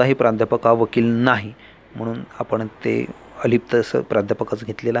 कोणताही प्राध्यापक हा वकील नाही, म्हणून आपण ते अलिप्त असं प्राध्यापकच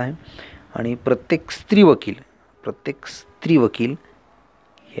घेतलेलं आहे. आणि प्रत्येक स्त्री वकील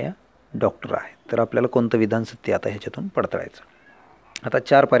ह्या डॉक्टर आहेत. तर आपल्याला कोणतं विधान सत्य आता ह्याच्यातून पडताळायचं. आता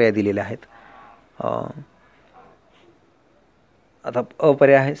 4 पर्याय दिलेले आहेत. आता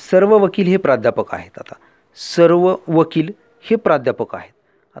पर्याय आहे सर्व वकील हे प्राध्यापक आहेत. आता सर्व वकील हे प्राध्यापक आहेत.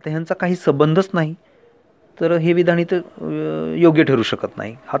 आता ह्यांचा काही संबंधच नाही, तर हे विधान इथं योग्य ठरू शकत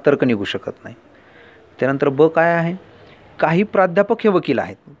नाही, हा तर्क निघू शकत नाही. त्यानंतर ब काय आहे, काही प्राध्यापक हे वकील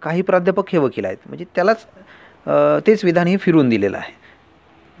आहेत, काही प्राध्यापक हे वकील आहेत, म्हणजे त्यालाच तेच विधान हे फिरून दिलेलं आहे.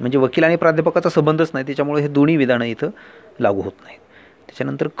 म्हणजे वकील आणि प्राध्यापकाचा संबंधच नाही, त्याच्यामुळे हे दोन्ही विधानं इथं लागू होत नाहीत.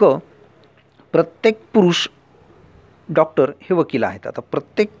 त्याच्यानंतर क, प्रत्येक पुरुष डॉक्टर हे वकील आहेत. आता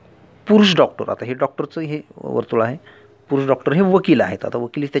प्रत्येक पुरुष डॉक्टर, आता हे डॉक्टरचं हे वर्तुळ आहे, पुरुष डॉक्टर हे वकील आहेत. आता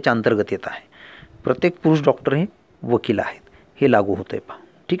वकील त्याच्या अंतर्गत येत आहे. प्रत्येक पुरुष डॉक्टर हे वकील आहेत, हे लागू होतं आहे पहा.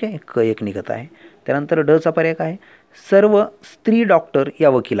 ठीक आहे, क एक निघत आहे. त्यानंतर डचा पर्याय काय, सर्व स्त्री डॉक्टर या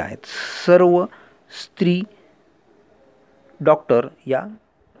वकील आहेत. सर्व स्त्री डॉक्टर या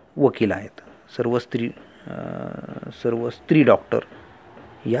वकील आहेत. सर्व स्त्री डॉक्टर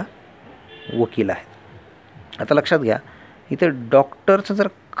या वकील आहेत. आता लक्षात घ्या, इथं डॉक्टरचं जर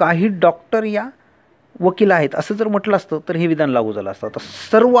काही डॉक्टर या वकील आहेत असं जर म्हटलं असतं तर हे विधान लागू झालं असतं. आता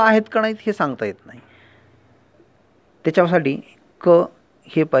सर्व आहेत का नाहीत हे सांगता येत नाही, त्याच्यासाठी क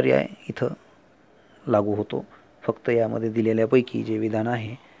हे पर्याय इथं लागू होतो. फक्त यामध्ये दिलेल्यापैकी जे विधान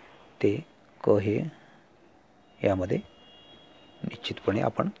आहे ते क हे यामध्ये निश्चितपणे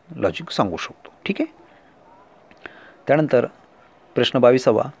आपण लॉजिक सांगू शकतो. ठीक आहे. त्यानंतर प्रश्न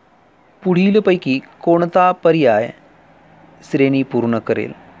 22वा, पुढीलपैकी कोणता पर्याय श्रेणी पूर्ण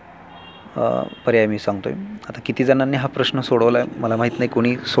करेल? पर्याय मी सांगतोय. आता किती जणांनी हा प्रश्न सोडवला आहे मला माहीत नाही,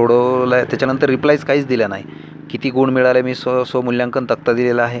 कोणी सोडवला आहे त्याच्यानंतर रिप्लायच काहीच दिला नाही. किती गुण मिळाले, मी स्वमूल्यांकन तक्ता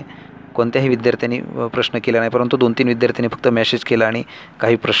दिलेला आहे. कोणत्याही विद्यार्थ्यांनी प्रश्न केला नाही, परंतु 2-3 विद्यार्थ्यांनी फक्त मेसेज केला आणि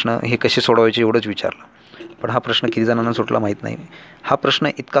काही प्रश्न हे कसे सोडवायचे एवढंच विचारलं. पण हा प्रश्न किती जणांना सुटला माहीत नाही. हा प्रश्न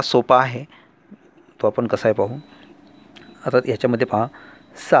इतका सोपा आहे, तो आपण कसा आहे पाहू. आता ह्याच्यामध्ये पहा,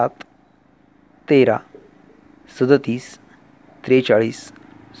 7, 13, 37, 43,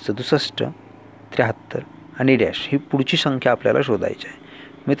 67, 73 आणि डॅश ही पुढची संख्या आपल्याला शोधायची आहे.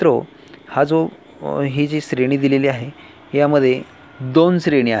 मित्रो, हा जो ही जी श्रेणी दिलेली आहे यामध्ये 2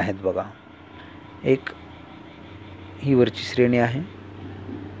 श्रेणी आहेत बघा. एक ही वरची श्रेणी आहे,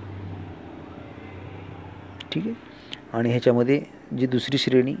 ठीक आहे, आणि ह्याच्यामध्ये जी दुसरी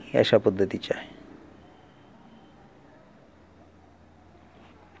श्रेणी अशा पद्धतीची आहे.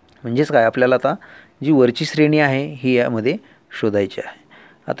 म्हणजेच काय, आपल्याला आता जी वरची श्रेणी आहे ही यामध्ये शोधायची आहे.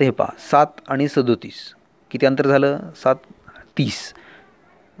 आता हे पहा, 7 आणि 37 किती अंतर झालं, 7, 30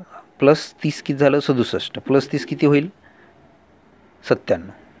 प्लस 30 किती झालं, 67 प्लस 30 किती होईल, 97.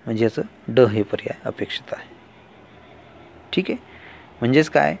 म्हणजे याचं ड हे पर्याय अपेक्षित आहे. ठीक आहे. म्हणजेच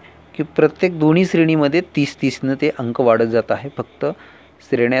काय की प्रत्येक दोन्ही श्रेणीमध्ये 30-30नं ते अंक वाढत जात आहे. फक्त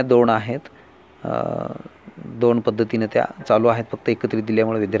श्रेण्या 2 आहेत, 2 पद्धतीनं त्या चालू आहेत, फक्त एकत्रित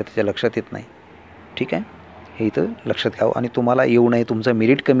दिल्यामुळे विद्यार्थ्याच्या लक्षात येत नाही. ठीक आहे, हे इथं लक्षात घ्यावं. आणि तुम्हाला येऊ नये, तुमचं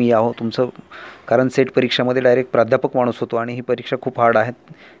मेरिट कमी यावं तुमचं, कारण सेट परीक्षामध्ये डायरेक्ट प्राध्यापक माणूस होतो आणि ही परीक्षा खूप हार्ड आहे.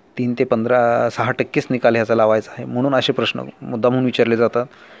 3 ते 6% निकाल ह्याचा लावायचा आहे, म्हणून असे प्रश्न मुद्दामून विचारले जातात.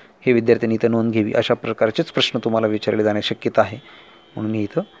 हे विद्यार्थ्यांनी इथं नोंद घ्यावी. अशा प्रकारचेच प्रश्न तुम्हाला विचारले जाण्याची शक्यता आहे, म्हणून हे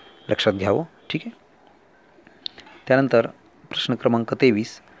इथं लक्षात घ्यावं. ठीक आहे. त्यानंतर प्रश्न क्रमांक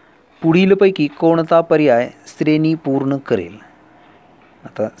 23, पुढीलपैकी कोणता पर्याय श्रेणी पूर्ण करेल?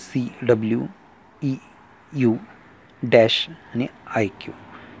 आता CWEU डॅश आणि IQ.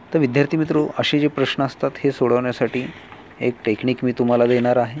 तर विद्यार्थी मित्र, असे जे प्रश्न असतात हे सोडवण्यासाठी एक टेक्निक मी तुम्हाला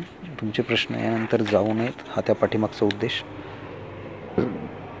देणार आहे. तुमचे प्रश्न यानंतर जाऊ नयेत, हा त्या पाठीमागचा उद्देश.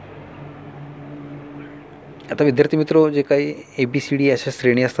 आता विद्यार्थी मित्र, जे काही ABCD अशा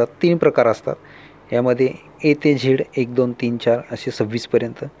श्रेणी असतात, 3 प्रकार असतात. यामध्ये A ते Z 1, 2, 3, 4 असे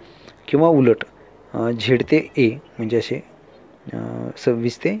 26पर्यंत, किंवा उलट Z ते A म्हणजे असे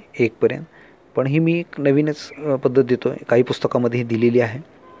 26 ते 1पर्यंत. पण ही मी एक नवीनच पद्धत देतो आहे, काही पुस्तकामध्ये ही दिलेली आहे.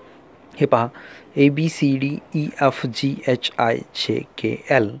 हे पहा,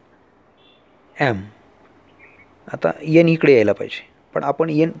 ABCDEFGHIJKLM. आता N इकडे यायला पाहिजे, पण आपण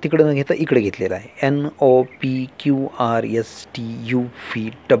N तिकडे न घेता इकडे घेतलेला आहे.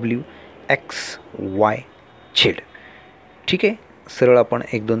 NOPQRSTUVWXYZ. ठीक आहे, सरळ आपण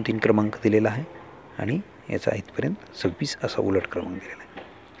 1, 2, 3 क्रमांक दिलेला आहे आणि याचा इथपर्यंत 26 असा उलट क्रमांक दिलेला आहे.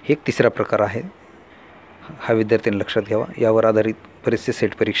 हे एक तिसरा प्रकार आहे, हा विद्यार्थ्यांनी लक्षात घ्यावा. यावर आधारित बरेचसे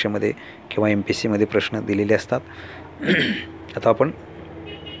सेट परीक्षेमध्ये किंवा MPSCमध्ये प्रश्न दिलेले असतात. आता आपण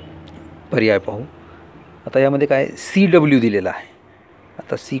पर्याय पाहू. आता यामध्ये काय CW दिलेला आहे.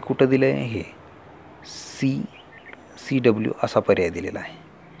 आता C कुठं दिलं आहे, हे CW असा पर्याय दिलेला आहे.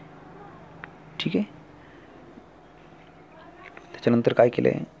 ठीक आहे. त्याच्यानंतर काय केलं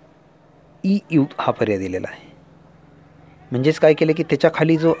आहे, EU हा पर्याय दिलेला आहे. म्हणजेच काय केलं की त्याच्या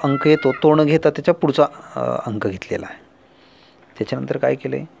खाली जो अंक येतो तो न घेता त्याच्या पुढचा अंक घेतलेला आहे. त्याच्यानंतर काय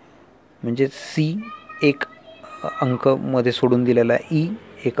केलं आहे, म्हणजे एक अंकमध्ये सोडून दिलेला आहे ई,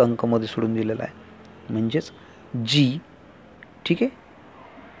 एक अंकमध्ये सोडून दिलेला आहे, म्हणजेच जी. ठीक आहे,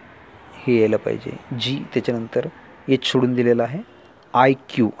 हे यायला पाहिजे जी. त्याच्यानंतर एच सोडून दिलेला आहे, आय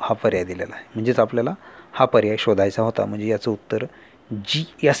क्यू हा पर्याय दिलेला आहे, म्हणजेच आपल्याला हा पर्याय शोधायचा होता. म्हणजे याचं उत्तर जी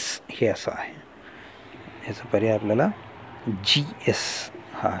एस हे असं आहे. याचा पर्याय आपल्याला जी एस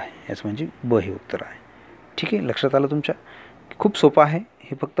हा आहे. याचं म्हणजे ब हे उत्तर आहे. ठीक आहे, लक्षात आलं तुमच्या? खूप सोपं आहे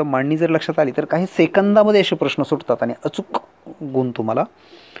हे. फक्त मांडणी जर लक्षात आली तर काही सेकंदामध्ये असे प्रश्न सुटतात आणि अचूक गुण तुम्हाला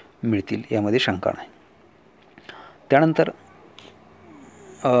मिळतील, यामध्ये शंका नाही. त्यानंतर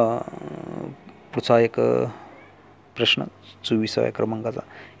पुढचा एक प्रश्न 24व्या क्रमांकाचा.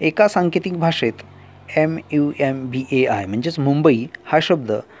 एका सांकेतिक भाषेत MUMBAI म्हणजेच मुंबई हा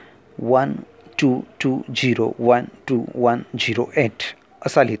शब्द 1220121008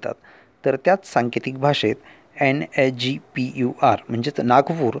 असा लिहितात, तर त्याच सांकेतिक भाषेत NAGPUR म्हणजेच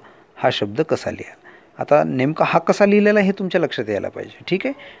नागपूर हा शब्द कसा लिहाल? आता नेमका हा कसा लिहिलेला हे तुमच्या लक्षात यायला पाहिजे. ठीक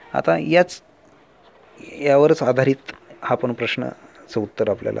आहे, आता यावरच आधारित हा पण प्रश्नाचं उत्तर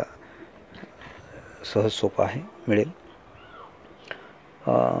आपल्याला सहज सोपं आहे, मिळेल.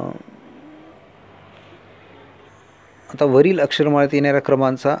 आता वरील अक्षरमाळेत येणाऱ्या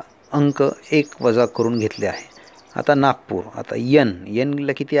क्रमांचा अंक 1 वजा करून घेतले आहे. आता नागपूर, आता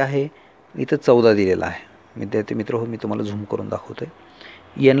एनला किती आहे? इथं 14 दिलेला आहे. विद्यार्थी मित्र हो, मी तुम्हाला झूम करून दाखवतो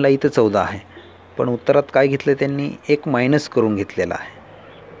आहे. एनला इथं 14 आहे, पण उत्तरात काय घेतलं त्यांनी? 1 मायनस करून घेतलेला आहे.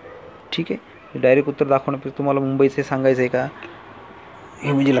 ठीक आहे, डायरेक्ट उत्तर दाखवण्यापेक्षा तुम्हाला मुंबईचे सांगायचं आहे का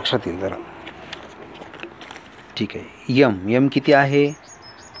हे म्हणजे लक्षात येईल जरा. ठीक आहे, एम किती आहे?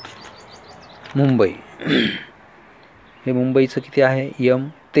 मुंबई हे मुंबईचं किती आहे? एम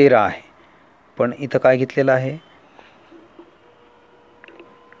 13 आहे, पण इथं काय घेतलेलं आहे?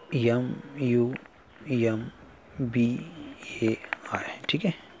 MUMBAI. ठीक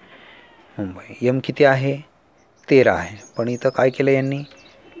आहे, मुंबई एम किती आहे? 13 आहे, पण इथं काय केलं यांनी?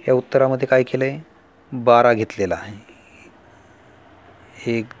 या उत्तरामध्ये काय केलं आहे? 12 घेतलेला आहे.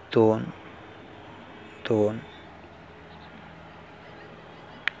 1 2 2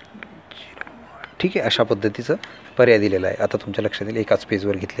 ठीक आहे, अशा पद्धतीचं पर्याय दिलेला आहे. आता तुमच्या लक्षात येईल, एकाच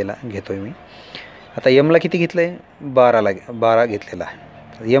पेजवर घेतो आहे मी. आता एमला किती घेतलं आहे? 12 घेतलेला आहे.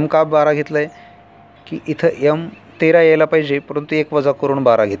 एम का 12 घेतलं आहे? की इथं एम 13 यायला पाहिजे, परंतु 1 वजा करून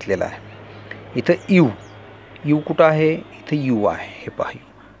 12 घेतलेला आहे. इथं यू कुठं आहे? इथं यू आहे, हे पहा.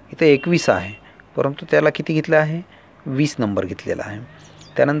 इथं 21 आहे, परंतु त्याला किती घेतलं आहे? 20 नंबर घेतलेला आहे.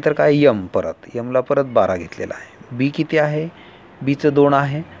 त्यानंतर काय? एमला परत 12 घेतलेला आहे. बी किती आहे? बीचं 2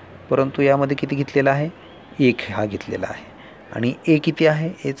 आहे, परंतु यामध्ये किती घेतलेलं आहे? 1 हा घेतलेला आहे. आणि ए किती आहे?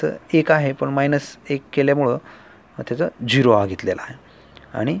 याचं 1 आहे, पण -1 केल्यामुळं त्याचा 0 हा घेतलेला आहे.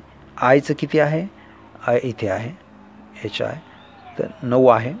 आणि आयचं किती आहे? आय इथे आहे, एच आय तर 9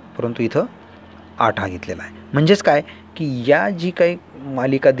 आहे, परंतु इथं 8 हा घेतलेला आहे. म्हणजेच काय की या जी काही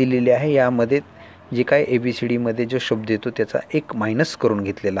मालिका दिलेली आहे यामध्ये जे काय ABCDमध्ये जो शब्द येतो त्याचा 1 मायनस करून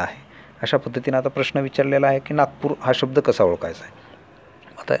घेतलेला आहे. अशा पद्धतीने आता प्रश्न विचारलेला आहे की नागपूर हा शब्द कसा ओळखायचा आहे.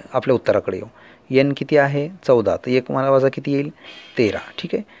 आता आपल्या उत्तराकडे येऊ. एन किती आहे? 14, तर 1 वजा किती येईल? 13.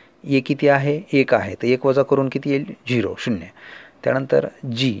 ठीक आहे, ए किती आहे? 1 आहे, तर 1 वजा करून किती येईल? 0 0. त्यानंतर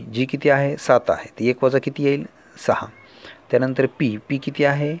जी किती आहे? 7 आहे, तर 1 वजा किती येईल? 6. त्यानंतर पी किती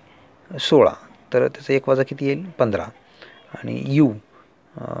आहे? 16, तर त्याचं 1 वजा किती येईल? 15. आणि यू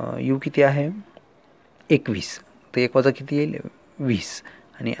किती आहे? 21, तर 1 वजा किती येईल? 20.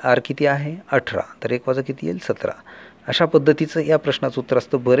 आणि आर किती आहे? 18, तर 1 वजा किती येईल? 17. अशा पद्धतीचं या प्रश्नाचं उत्तर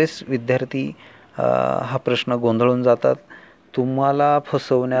असतं. बरेच विद्यार्थी हा प्रश्न गोंधळून जातात. तुम्हाला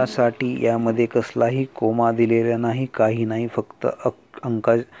फसवण्यासाठी यामध्ये कसलाही कोमा दिलेला नाही, काही नाही. फक्त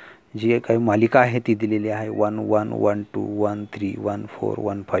अंका जी काही मालिका आहे ती दिलेली आहे. 1 1 1 2 1 3 1 4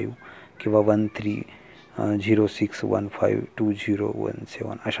 1 5 किंवा 1 3 0 6 1 5 2 0 1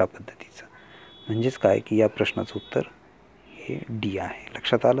 7 अशा पद्धतीचं. म्हणजेच काय की या प्रश्नाचं उत्तर हे डी आहे.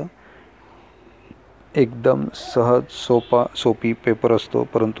 लक्षात आलं? एकदम सहज सोपी पेपर असतो,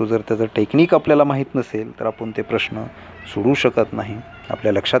 परंतु जर त्याचं टेक्निक आपल्याला माहीत नसेल तर आपण ते प्रश्न सोडवू शकत नाही,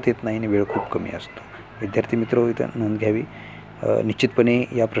 आपल्या लक्षात येत नाही आणि वेळ खूप कमी असतो. विद्यार्थी मित्र इथं नोंद घ्यावी. निश्चितपणे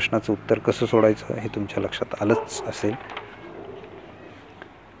या प्रश्नाचं उत्तर कसं सोडायचं हे तुमच्या लक्षात आलंच असेल.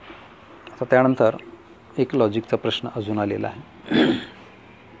 आता त्यानंतर एक लॉजिकचा प्रश्न अजून आलेला आहे.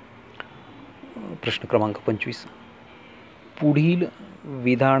 प्रश्न क्रमांक 25. पुढील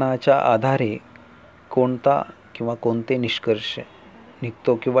विधानाच्या आधारे कोणता किंवा कोणते निष्कर्ष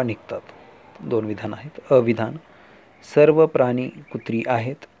निघतो किंवा निघतात? 2 विधान आहेत. अविधान: सर्व प्राणी कुत्री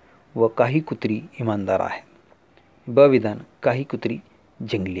आहेत व काही कुत्री इमानदार आहेत. ब विधान: काही कुत्री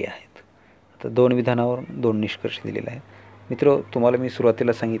जंगली आहेत. आता 2 विधानावर 2 निष्कर्ष दिलेले आहेत. मित्र, तुम्हाला मी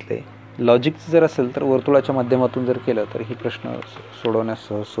सुरुवातीला सांगितले लॉजिकचं जर असेल तर वर्तुळाच्या माध्यमातून जर केलं तर ही प्रश्न सोडवण्यास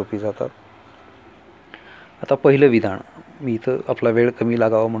सहज सोपी जातात. आता पहिलं विधान मी इथं आपला वेळ कमी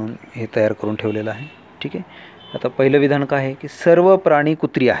लागावा म्हणून हे तयार करून ठेवलेलं आहे. ठीक आहे. आता पहिलं विधान काय आहे की सर्व प्राणी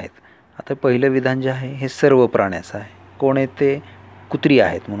कुत्री आहेत. आता पहिलं विधान जे आहे हे सर्व प्राण्याचं आहे. कोण आहेत ते? कुत्री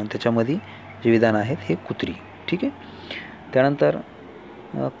आहेत, म्हणून त्याच्यामध्ये जे विधान आहेत हे कुत्री. ठीक आहे. त्यानंतर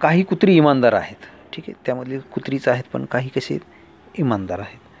काही कुत्री इमानदार आहेत. ठीक आहे. त्यामधली कुत्रीच आहेत पण काही कसे इमानदार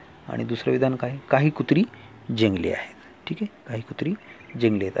आहेत. आणि दुसरं विधान काय? काही कुत्री जंगली आहेत. ठीक आहे. काही कुत्री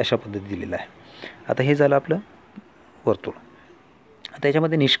जंगली आहेत अशा पद्धती दिलेलं आहे. आता हे झालं आपलं वर्तुळ. आता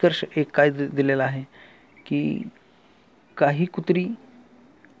याच्यामध्ये निष्कर्ष एक काय दिलेला आहे की काही कुत्री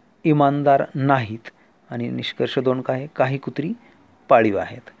इमानदार नाहीत आणि निष्कर्ष 2 काय? काही कुत्री पाळीव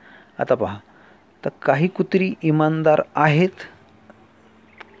आहेत. आता पहा, तर काही कुत्री इमानदार आहेत,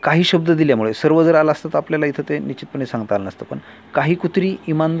 काही शब्द दिल्यामुळे सर्व जर आलं असतं तर आपल्याला इथं ते निश्चितपणे सांगता आलं नसतं. पण काही कुत्री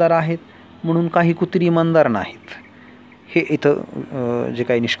इमानदार आहेत म्हणून काही कुत्री इमानदार नाहीत, हे इथं जे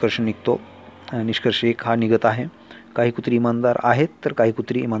काही निष्कर्ष निघतो, निष्कर्ष 1 हा निघत आहे. काही कुत्री इमानदार आहेत तर काही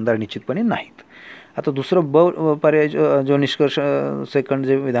कुत्री इमानदार निश्चितपणे नाहीत. आता दुसरं पर्याय जो निष्कर्ष सेकंड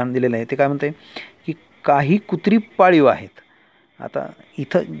जे विधान दिलेलं आहे ते काय म्हणते की काही कुत्री पाळीव आहेत. आता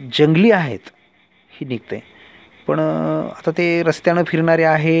इथं जंगली आहेत ही निघते, पण आता ते रस्त्यानं फिरणारे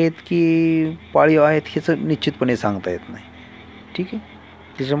आहेत की पाळीव आहेत ह्याचं निश्चितपणे सांगता येत नाही. ठीक आहे.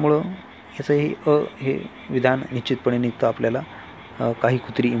 त्याच्यामुळं ह्याचं हे विधान निश्चितपणे निघतं आपल्याला. काही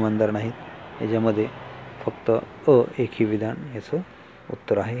कुत्री इमानदार नाहीत याच्यामध्ये फक्त एक ही विधान याचं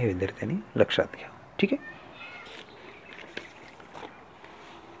उत्तर आहे, हे विद्यार्थ्यांनी लक्षात घ्या. ठीक आहे.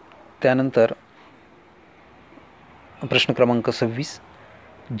 त्यानंतर प्रश्न क्रमांक 26.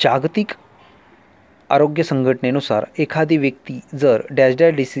 जागतिक आरोग्य संघटनेनुसार एखादी व्यक्ती जर डॅश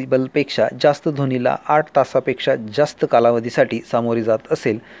डॅश डेसिबलपेक्षा जास्त ध्वनीला 8 तासापेक्षा जास्त कालावधीसाठी सामोरी जात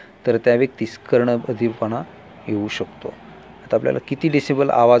असेल तर त्या व्यक्तीस कर्णबधिरपणा येऊ शकतो. आता आपल्याला किती डेसिबल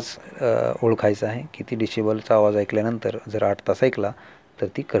आवाज ओळखायचा आहे. किती डेसिबलचा आवाज ऐकल्यानंतर जर 8 तास ऐकला तर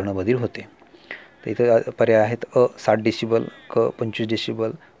ती कर्णबधिर होते. तर इथं पर्याय आहेत: 60 डेसिबल, 25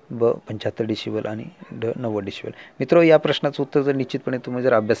 डेसिबल, 75 डेसिबल आणि 90 डेसिबल. मित्र, या प्रश्नाचं उत्तर जर निश्चितपणे तुम्ही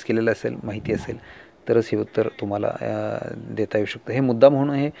जर अभ्यास केलेला असेल, माहिती असेल तरच हे उत्तर तुम्हाला देता येऊ शकतं. हे मुद्दा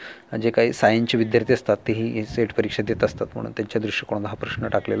म्हणून हे जे काही सायन्सचे विद्यार्थी असतात तेही सेट परीक्षा देत असतात म्हणून त्यांच्या दृष्टिकोनात हा प्रश्न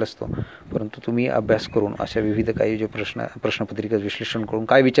टाकलेला असतो. परंतु तुम्ही अभ्यास करून अशा विविध काही जे प्रश्नपत्रिका विश्लेषण करून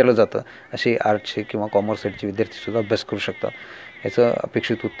काय विचारलं जातं असे आर्ट्सचे किंवा कॉमर्स साईडचे विद्यार्थीसुद्धा अभ्यास करू शकतात. याचं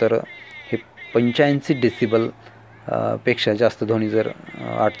अपेक्षित उत्तर हे 85 डेसिबल पेक्षा जास्त ध्वनी जर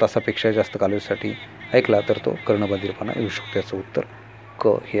 8 तासापेक्षा जास्त कालावधीसाठी ऐकला तर तो कर्णबधिरपणा येऊ शकतो. याचं उत्तर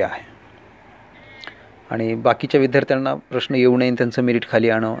क हे आहे. आणि बाकीच्या विद्यार्थ्यांना प्रश्न येऊ नये, त्यांचं मेरिट खाली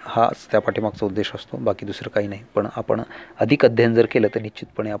आणणं हाच त्या पाठीमागचा उद्देश असतो, बाकी दुसरं काही नाही. पण आपण अधिक अध्ययन जर केलं तर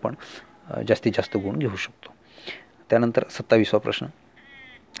निश्चितपणे आपण जास्तीत जास्त गुण घेऊ शकतो. त्यानंतर 27वा प्रश्न.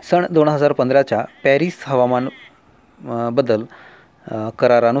 सन 2015च्या पॅरिस हवामान बदल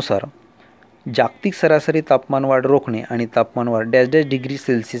करारानुसार जागतिक सरासरी तापमानवाढ रोखणे आणि तापमानवाढ डॅश डॅश डिग्री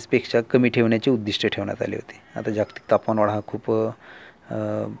सेल्सिअसपेक्षा कमी ठेवण्याचे उद्दिष्ट ठेवण्यात आले होते. आता जागतिक तापमानवाढ हा खूप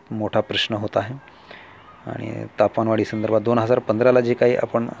मोठा प्रश्न होत आहे आणि तापमानवाढीसंदर्भात 2015ला जे काही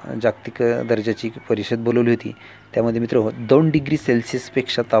आपण जागतिक दर्जाची परिषद बोलवली होती त्यामध्ये मित्र 2 डिग्री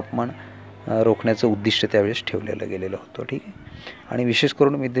सेल्सिअसपेक्षा तापमान रोखण्याचं उद्दिष्ट त्यावेळेस ठेवलेलं गेलेलं होतं. ठीक आहे. आणि विशेष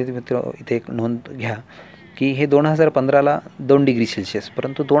करून विद्यार्थी मित्र इथे एक नोंद घ्या की हे 2015ला 2 डिग्री सेल्सिअस,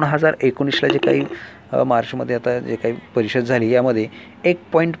 परंतु 2019ला जे काही मार्चमध्ये आता जे काही परिषद झाली यामध्ये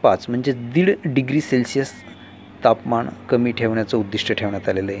 1.5 म्हणजे 1.5 डिग्री सेल्सिअस तापमान कमी ठेवण्याचं उद्दिष्ट ठेवण्यात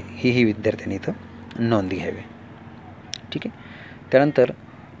आलेलं आहे. ही विद्यार्थ्यांनी इथं नोंद घ्यावी. ठीक आहे. त्यानंतर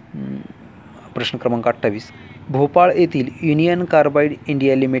प्रश्न क्रमांक 28. भोपाळ येथील युनियन कार्बाइड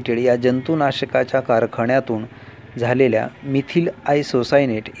इंडिया लिमिटेड या जंतुनाशकाच्या कारखान्यातून झालेल्या मिथिल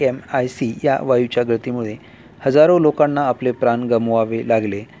आयसोसायनेट MIC या वायूच्या गळतीमुळे हजारो लोकांना आपले प्राण गमवावे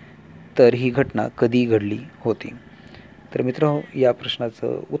लागले, तर ही घटना कधी घडली होती? तर मित्रांनो, या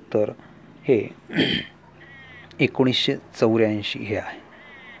प्रश्नाचं उत्तर हे 1984 हे आहे,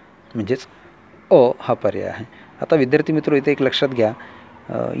 म्हणजेच हा पर्याय आहे. आता विद्यार्थी मित्र इथे एक लक्षात घ्या,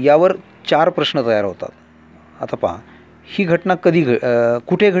 यावर 4 प्रश्न तयार होतात. आता पहा, ही घटना कधी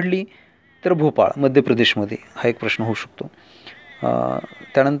कुठे घडली? तर भोपाळ मध्य प्रदेशमध्ये हा एक प्रश्न होऊ शकतो.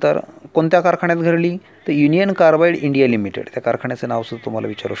 त्यानंतर कोणत्या कारखान्यात घडली? तर युनियन कार्बाइड इंडिया लिमिटेड, त्या कारखान्याचं नावसुद्धा तुम्हाला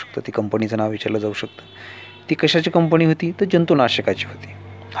विचारू शकतं, ती कंपनीचं नाव विचारलं जाऊ शकतं. ती कशाची कंपनी होती? तर जंतुनाशकाची होती.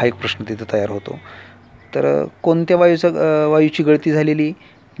 हा एक प्रश्न तिथं तयार होतो. तर कोणत्या वायूची गळती झालेली?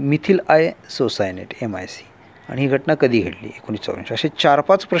 Methyl isocyanate MIC. आणि ही घटना कधी घडली 1984. असे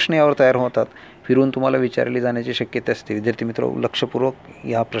 4-5 प्रश्न यावर तयार होतात, फिरून तुम्हाला विचारले जाण्याची शक्यता असते. विद्यार्थी मित्र लक्षपूर्वक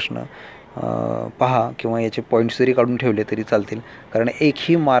या प्रश्न पहा किंवा याचे पॉईंट्स जरी काढून ठेवले तरी चालतील, कारण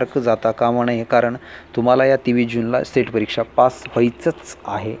एकही मार्क जाता कामा नये, कारण तुम्हाला या 23 जूनला सेट परीक्षा पास व्हायचंच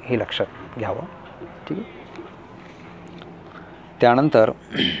आहे हे लक्षात घ्यावं. ठीक आहे. त्यानंतर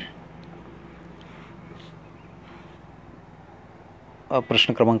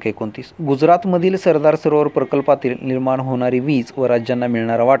प्रश्न क्रमांक 29, गुजरातमधील सरदार सरोवर प्रकल्पातील निर्माण होणारी वीज व राज्यांना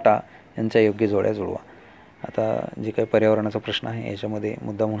मिळणारा वाटा यांच्या योग्य जोड्या जुळवा. आता जे काही पर्यावरणाचा प्रश्न आहे याच्यामध्ये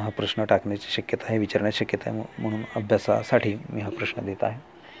मुद्दामून हा प्रश्न टाकण्याची शक्यता आहे, विचारण्याची शक्यता आहे, म्हणून अभ्यासासाठी मी हा प्रश्न देत आहे.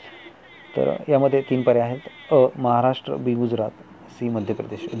 तर यामध्ये 3 पर्याय आहेत. महाराष्ट्र, बी गुजरात, सी मध्य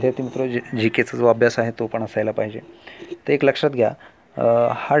प्रदेश. विद्यार्थी मित्र जी केचा जो अभ्यास आहे तो पण असायला पाहिजे. तर एक लक्षात घ्या,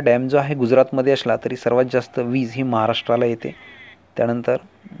 हा डॅम जो आहे गुजरातमध्ये असला तरी सर्वात जास्त वीज ही महाराष्ट्राला येते, त्यानंतर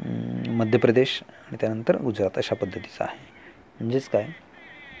मध्य प्रदेश आणि त्यानंतर गुजरात अशा पद्धतीचं आहे. म्हणजेच काय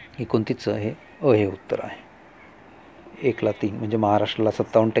 29चं हे उत्तर आहे. 1ला 3 म्हणजे महाराष्ट्राला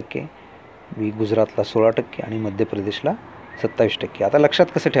 57%, बी गुजरातला 16% आणि मध्य प्रदेशला 27%. आता लक्षात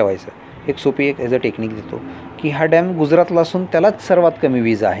कसं ठेवायचं, एक सोपी ॲज अ टेक्निक देतो की हा डॅम गुजरातला असून त्यालाच सर्वात कमी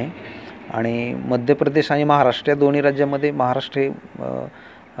वीज आहे आणि मध्य प्रदेश आणि महाराष्ट्र या दोन्ही राज्यामध्ये महाराष्ट्र हे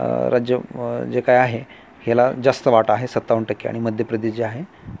राज्य जे काय आहे ह्याला जास्त वाटा आहे 57% आणि मध्य प्रदेश जे आहे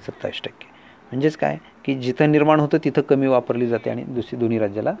 27%. म्हणजेच काय की जिथं निर्माण होतं तिथं कमी वापरली जाते आणि दोन्ही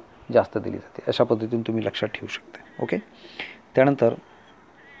राज्याला जास्त दिली जाते. अशा पद्धतीने तुम्ही लक्षात ठेवू शकता. ओके. त्यानंतर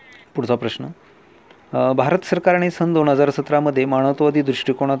पुढचा प्रश्न, भारत सरकारने सन 2017मध्ये मानवतावादी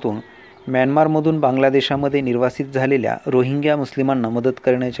दृष्टिकोनातून म्यानमारमधून बांगलादेशामध्ये निर्वासित झालेल्या रोहिंग्या मुस्लिमांना मदत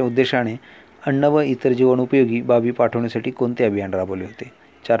करण्याच्या उद्देशाने अन्न व इतर जीवनोपयोगी बाबी पाठवण्यासाठी कोणते अभियान राबवले होते?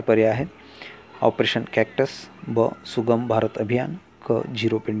 4 पर्याय आहेत. ऑपरेशन कॅक्टस, ब सुगम भारत अभियान, क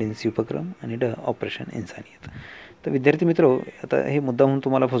झिरो पेंडेन्सी उपक्रम आणि ड ऑपरेशन इन्सानियत. तर विद्यार्थी मित्र आता हे मुद्दा म्हणून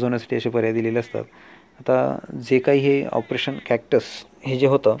तुम्हाला फसवण्यासाठी असे पर्याय दिलेले असतात. आता जे काही हे ऑपरेशन कॅक्टस हे जे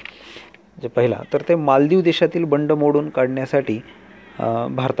होतं जे पहिला, तर ते मालदीव देशातील बंड मोडून काढण्यासाठी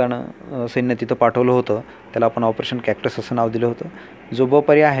भारतानं सैन्य तिथं पाठवलं होतं. त्याला आपण ऑपरेशन कॅक्टस असं नाव दिलं होतं. जो ब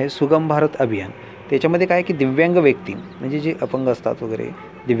पर्याय आहे सुगम भारत अभियान, त्याच्यामध्ये काय की दिव्यांग व्यक्ती म्हणजे जे अपंग असतात वगैरे,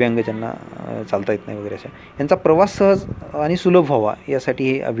 दिव्यांग ज्यांना चालता येत नाही वगैरे अशा, यांचा प्रवास सहज आणि सुलभ व्हावा यासाठी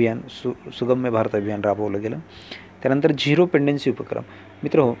हे अभियान सुगम्य भारत अभियान राबवलं गेलं. त्यानंतर झिरो पेंडेन्सी उपक्रम.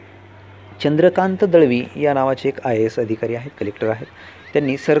 मित्र चंद्रकांत दळवी या नावाचे एक IAS अधिकारी आहेत, कलेक्टर आहेत.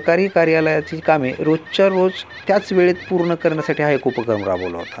 त्यांनी सरकारी कार्यालयाची कामे रोजच्या रोज त्याच वेळेत पूर्ण करण्यासाठी हा एक उपक्रम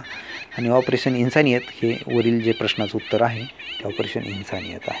राबवला होता. आणि ऑपरेशन इन्सानियत हे वरील जे प्रश्नाचं उत्तर आहे ते ऑपरेशन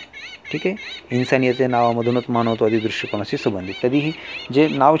इन्सानियत आहे. ठीक आहे. इन्सानियत या नावामधूनच मानवतावादी दृष्टिकोनाशी संबंधित कधीही जे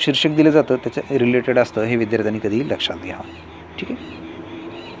नाव शीर्षक दिलं जातं त्याच्या रिलेटेड असतं हे विद्यार्थ्यांनी कधीही लक्षात घ्यावं. ठीक आहे.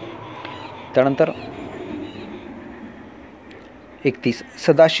 त्यानंतर 31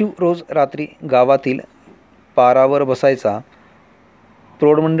 सदाशिव रोज रात्री गावातील पारावर बसायचा,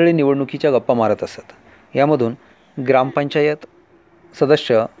 प्रौढमंडळी निवडणुकीच्या गप्पा मारत असत. यामधून ग्रामपंचायत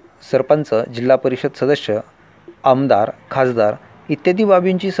सदस्य, सरपंच, जिल्हा परिषद सदस्य, आमदार, खासदार इत्यादी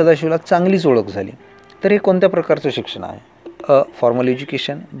बाबींची सदाशिवला चांगलीच ओळख झाली. तर हे कोणत्या प्रकारचं शिक्षण आहे? अ फॉर्मल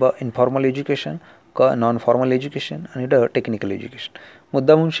एज्युकेशन, ब इनफॉर्मल एज्युकेशन, क नॉन फॉर्मल एज्युकेशन आणि ड टेक्निकल एज्युकेशन.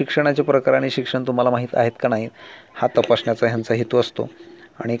 मुद्दामून शिक्षणाचे प्रकार आणि शिक्षण तुम्हाला माहीत आहेत का नाहीत हा तपासण्याचा ह्यांचा हेतू असतो.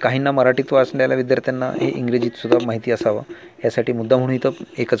 आणि काहींना मराठीत वाचलेल्या विद्यार्थ्यांना हे इंग्रजीत सुद्धा माहिती असावं यासाठी मुद्दामून इथं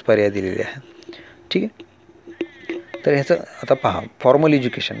एकच पर्याय दिलेले आहे. ठीक आहे. तर ह्याचं आता पहा, फॉर्मल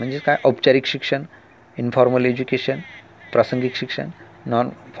एज्युकेशन म्हणजे काय? औपचारिक शिक्षण, इनफॉर्मल एज्युकेशन प्रासंगिक शिक्षण, नॉन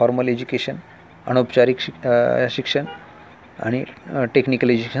फॉर्मल एज्युकेशन अनौपचारिक शिक्षण आणि टेक्निकल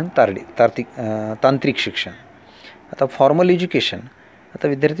एज्युकेशन तांत्रिक शिक्षण. आता फॉर्मल एज्युकेशन, आता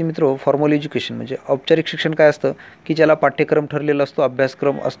विद्यार्थी मित्र फॉर्मल एज्युकेशन म्हणजे औपचारिक शिक्षण काय असतं की ज्याला पाठ्यक्रम ठरलेला असतो,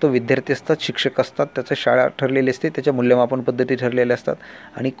 अभ्यासक्रम असतो, विद्यार्थी असतात, शिक्षक असतात, त्याचं शाळा ठरलेली असते, त्याच्या मूल्यमापन पद्धती ठरलेल्या असतात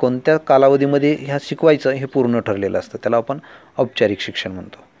आणि कोणत्या कालावधीमध्ये ह्या शिकवायचं हे पूर्ण ठरलेलं असतं. त्याला आपण औपचारिक शिक्षण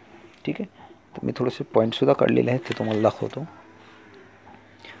म्हणतो. ठीक आहे. तर मी थोडेसे पॉईंटसुद्धा काढलेले आहेत ते तुम्हाला दाखवतो.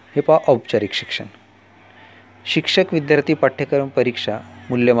 हे पहा, औपचारिक शिक्षण शिक्षक, विद्यार्थी, पाठ्यक्रम, परीक्षा,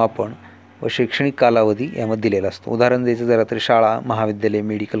 मूल्यमापन व शैक्षणिक कालावधी यामध्ये दिलेला असतो. उदाहरण द्यायचं जरा तर शाळा, महाविद्यालय,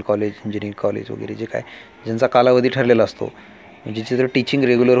 मेडिकल कॉलेज, इंजिनिअरिंग कॉलेज वगैरे जे काय ज्यांचा कालावधी ठरलेला असतो म्हणजे जिथं टीचिंग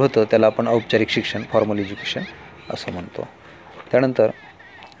रेग्युलर होतं त्याला आपण औपचारिक शिक्षण फॉर्मल एज्युकेशन असं म्हणतो. त्यानंतर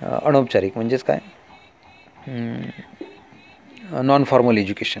अनौपचारिक म्हणजेच काय नॉन फॉर्मल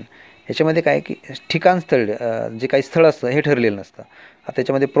एज्युकेशन. ह्याच्यामध्ये काय की ठिकाण स्थळ जे काही स्थळ असतं हे ठरलेलं नसतं. आता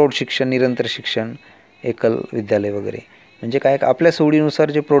त्याच्यामध्ये प्रौढ शिक्षण, निरंतर शिक्षण, एकल विद्यालय वगैरे म्हणजे काय आपल्या सोयीनुसार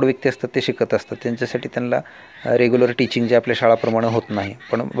जे प्रौढ व्यक्ती असतात ते शिकत असतात, त्यांच्यासाठी त्यांना रेग्युलर टीचिंग जे आपल्या शाळाप्रमाणे होत नाही,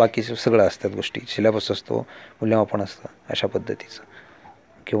 पण बाकी सगळं असतात गोष्टी, सिलेबस असतो, मूल्यमापन असतं अशा पद्धतीचं,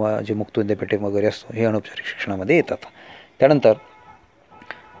 किंवा जे मुक्त विद्यापीठ वगैरे असतो हे अनौपचारिक शिक्षणामध्ये येतात. त्यानंतर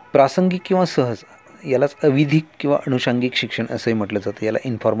प्रासंगिक किंवा सहज यालाच अविधिक किंवा अनुषंगिक शिक्षण असंही म्हटलं जातं, याला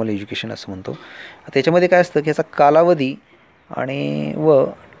इन्फॉर्मल एज्युकेशन असं म्हणतो. त्याच्यामध्ये काय असतं की याचा कालावधी आणि व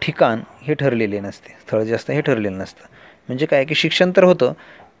ठिकाण हे ठरलेले नसते, स्थळ जे असतं हे ठरलेलं नसतं. म्हणजे काय की शिक्षण तर होतं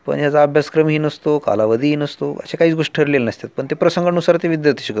पण याचा अभ्यासक्रमही नसतो, कालावधीही नसतो, अशा काहीच गोष्टी ठरलेल्या नसतात, पण ते प्रसंगानुसार ते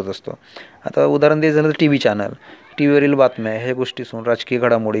विद्यार्थी शिकत असतो. आता उदाहरण द्यायचं झालं तर टी व्ही चॅनल, टी व्हीवरील बातम्या ह्या गोष्टीसून राजकीय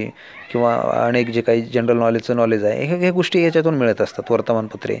घडामोडी किंवा अनेक जे काही जनरल नॉलेज आहे ह्या गोष्टी ह्याच्यातून मिळत असतात.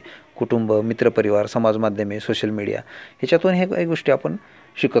 वर्तमानपत्रे, कुटुंब, मित्रपरिवार, समाज माध्यमे, सोशल मीडिया ह्याच्यातून ह्या गोष्टी आपण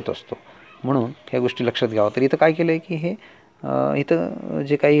शिकत असतो. म्हणून ह्या गोष्टी लक्षात घ्यावं. तर इथं काय केलं आहे की हे इथं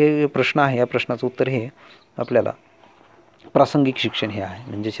जे काही प्रश्न आहे या प्रश्नाचं उत्तर हे आपल्याला प्रासंगिक शिक्षण हे आहे,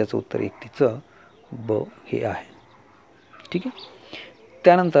 म्हणजेच याचं उत्तर 31 ब हे आहे. ठीक आहे.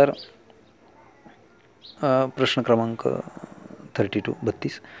 त्यानंतर प्रश्न क्रमांक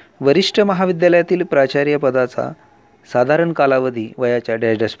 32 वरिष्ठ महाविद्यालयातील प्राचार्य पदाचा साधारण कालावधी वयाच्या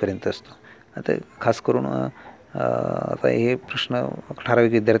डॅशपर्यंत असतो. आता खास करून आता हे प्रश्न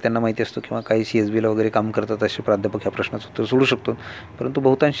ठराविक विद्यार्थ्यांना माहिती असतो किंवा काही CSBला वगैरे काम करतात असे प्राध्यापक ह्या प्रश्नाचं उत्तर सोडू शकतो, परंतु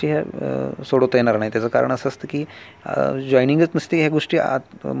बहुतांशी ह्या सोडवता येणार नाही. त्याचं कारण असं असतं की जॉईनिंगच नसते, ह्या गोष्टी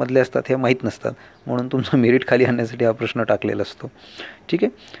आतमधल्या असतात, ह्या माहीत नसतात, म्हणून तुमचं मेरिट खाली आणण्यासाठी हा प्रश्न टाकलेला असतो. ठीक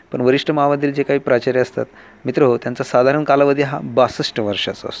आहे. पण वरिष्ठ महाविद्यालयातील जे काही प्राचार्य असतात मित्र हो, त्यांचा साधारण कालावधी हा 62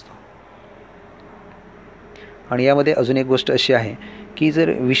 वर्षाचा असतो. आणि यामध्ये अजून एक गोष्ट अशी आहे की जर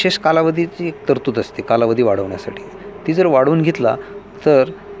विशेष कालावधीची एक तरतूद असते कालावधी वाढवण्यासाठी, ती जर वाढवून घेतला तर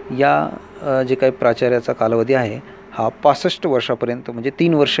या जे काही प्राचार्याचा कालावधी आहे हा 65 वर्षापर्यंत म्हणजे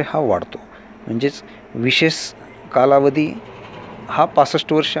 3 वर्षे हा वाढतो. म्हणजेच विशेष कालावधी हा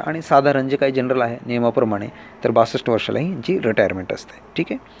 65 वर्ष आणि साधारण जे काही जनरल आहे नियमाप्रमाणे तर 62 वर्षालाही यांची रिटायरमेंट असते.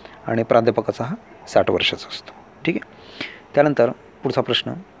 ठीक आहे. आणि प्राध्यापकाचा हा 60 वर्षाचा असतो. ठीक आहे. त्यानंतर पुढचा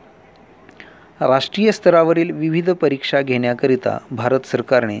प्रश्न, राष्ट्रीय स्तरावरील विविध परीक्षा घेण्याकरिता भारत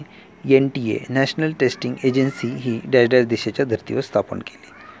सरकारने NTA नॅशनल टेस्टिंग एजन्सी ही डॅश डॅश देशाच्या धर्तीवर स्थापन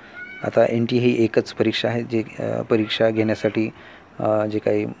केली. आता NTA ही एकच परीक्षा आहे जे परीक्षा घेण्यासाठी जे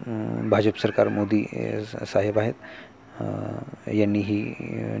काही भाजप सरकार मोदी साहेब आहेत यांनी ही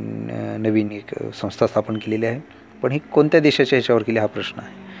नवीन एक संस्था स्थापन केलेली आहे. पण ही कोणत्या देशाच्या ह्याच्यावर केली हा प्रश्न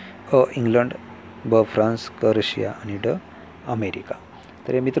आहे. अ इंग्लंड, ब फ्रान्स, क रशिया आणि ड अमेरिका.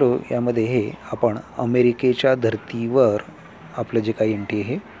 तर मित्र यामध्ये हे आपण अमेरिकेच्या धर्तीवर आपलं जे काही NTA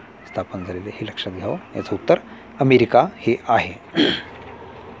हे स्थापन झालेलं हे लक्षात घ्यावं. याचं उत्तर अमेरिका हे आहे.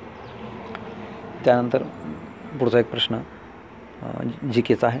 त्यानंतर पुढचा एक प्रश्न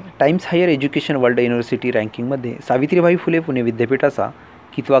GKचा आहे. Times higher education world university रँकिंगमध्ये Savitribai Phule Pune विद्यापीठाचा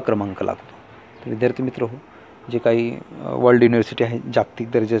कितवा क्रमांक लागतो. तर विद्यार्थी मित्र हो, जे काही वर्ल्ड युनिव्हर्सिटी आहे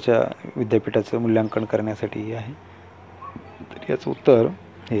जागतिक दर्जाच्या विद्यापीठाचं मूल्यांकन करण्यासाठी आहे, तर याचं उत्तर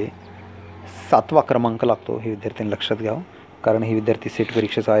हे 7वा क्रमांक लागतो हे विद्यार्थ्यांनी लक्षात घ्यावं. कारण ही विद्यार्थी सेट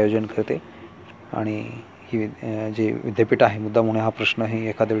परीक्षेचं आयोजन करते आणि ही जे विद्यापीठ आहे मुद्दाम म्हणून हा प्रश्न हे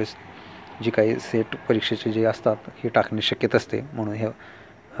एखाद्या वेळेस जी काही सेट परीक्षेचे जे असतात हे टाकणे शक्यता असते, म्हणून हे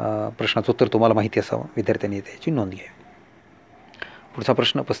प्रश्नाचं उत्तर तुम्हाला माहिती असावं, विद्यार्थ्यांनी त्याची नोंद घ्यावी. पुढचा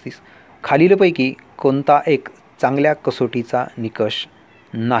प्रश्न 35 खालीलपैकी कोणता एक चांगल्या कसोटीचा निकष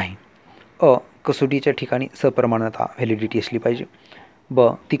नाही. अ कसोटीच्या ठिकाणी सप्रमाणता व्हॅलिडिटी असली पाहिजे. ब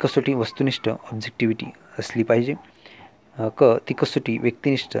ती कसोटी वस्तुनिष्ठ ऑब्जेक्टिव्हिटी असली पाहिजे. क ती कसोटी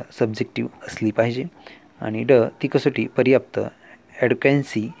व्यक्तिनिष्ठ सब्जेक्टिव्ह असली पाहिजे. आणि ड ती कसोटी पर्याप्त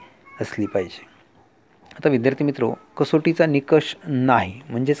ॲडक्वेन्सी असली पाहिजे. आता विद्यार्थी मित्र, कसोटीचा निकष नाही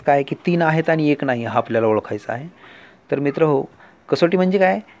म्हणजेच काय की 3 आहेत आणि 1 नाही हा आपल्याला ओळखायचा आहे. तर मित्र हो, कसोटी म्हणजे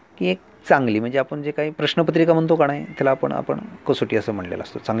काय की एक चांगली, म्हणजे आपण जे काही प्रश्नपत्रिका म्हणतो का नाही त्याला आपण कसोटी असं म्हणलेलं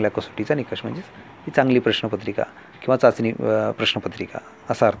असतो. चांगल्या कसोटीचा निकष म्हणजेच ही चांगली प्रश्नपत्रिका किंवा चाचणी प्रश्नपत्रिका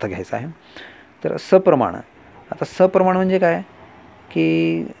असा अर्थ घ्यायचा आहे. तर सप्रमाण, आता सप्रमाण म्हणजे काय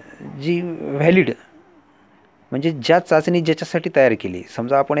की जी व्हॅलिड म्हणजे ज्या चाचणी ज्याच्यासाठी तयार केली,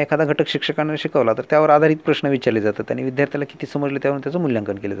 समजा आपण एखादा घटक शिक्षकांना शिकवला तर त्यावर आधारित प्रश्न विचारले जातात आणि विद्यार्थ्याला किती समजले त्यावर त्याचं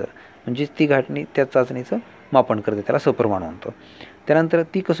मूल्यांकन केलं जातं. म्हणजे ती घटना त्या चाचणीचं मापन करते, त्याला सप्रमाण म्हणतो. त्यानंतर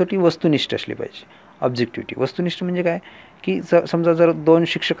ती कसोटी वस्तुनिष्ठ असली पाहिजे. ऑब्जेक्टिव्हिटी, वस्तुनिष्ठ म्हणजे काय की समजा जर 2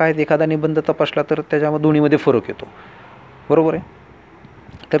 शिक्षक आहेत, एखादा निबंध तपासला तर त्याच्यामध्ये दोन्हीमध्ये फरक येतो, बरोबर आहे,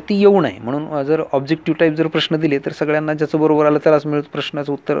 तर ती येऊ नये म्हणून जर ऑब्जेक्टिव्ह टाईप जर प्रश्न दिले तर सगळ्यांना ज्याचं बरोबर आलं त्यालाच मिळत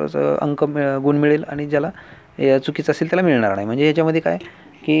प्रश्नाचं उत्तर अंक गुण मिळेल आणि ज्याला चुकीचं असेल त्याला मिळणार नाही. म्हणजे याच्यामध्ये काय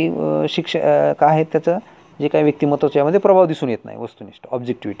की काय आहे त्याचं जे काही व्यक्तिमत्वाचं यामध्ये प्रभाव दिसून येत नाही, वस्तुनिष्ठ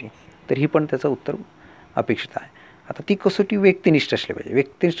ऑब्जेक्टिव्हिटी. तर ही पण त्याचं उत्तर अपेक्षित आहे. आता ती कसोटी व्यक्तिनिष्ठ असली पाहिजे.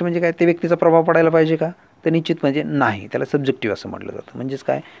 व्यक्तिनिष्ठ म्हणजे काय, ते व्यक्तीचा प्रभाव पडायला पाहिजे का, तर निश्चित म्हणजे नाही, त्याला सब्जेक्टिव्ह असं म्हटलं जातं. म्हणजेच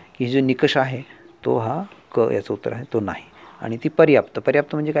काय की जो निकष आहे तो हा क याचं उत्तर आहे तो नाही. आणि ती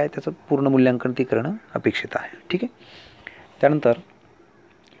पर्याप्त म्हणजे काय, त्याचं पूर्ण मूल्यांकन ती करणं अपेक्षित आहे. ठीक आहे. त्यानंतर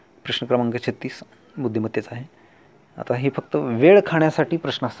प्रश्न क्रमांक 36 बुद्धिमत्तेचा आहे. आता हे फक्त वेळ खाण्यासाठी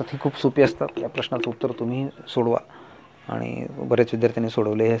प्रश्न असतात, हे खूप सोपे असतात. या प्रश्नाचं उत्तर तुम्ही सोडवा आणि बऱ्याच विद्यार्थ्यांनी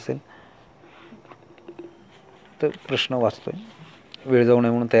सोडवलेही असेल. तर प्रश्न वाचतोय, वेळ जाऊ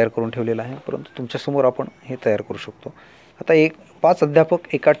नये म्हणून तयार करून ठेवलेला आहे, परंतु तुमच्यासमोर आपण हे तयार करू शकतो. आता 5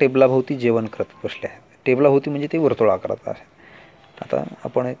 अध्यापक एका टेबलाभोवती जेवण करत बसले आहेत. टेबलाभोवती म्हणजे ते वर्तुळाकारात आहे. आता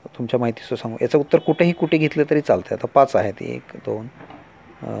आपण एक तुमच्या माहितीचं सांगू, याचं उत्तर कुठे घेतलं तरी चालतं. आता 5 आहेत, 1 2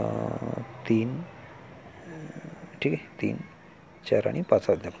 3, ठीक आहे, 3 4 आणि 5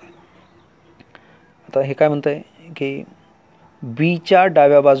 अध्यापक. आता हे काय म्हणतं आहे की बीच्या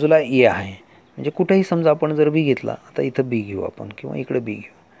डाव्या बाजूला ए आहे. म्हणजे कुठेही समजा आपण जर बी घेतला, आता इथं बी घेऊ आपण किंवा इकडे बी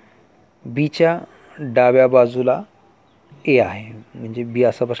घेऊ. बीच्या डाव्या बाजूला ए आहे, म्हणजे बी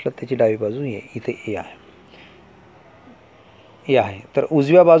असा बसला त्याची डावी बाजू ए, इथे ए आहे. तर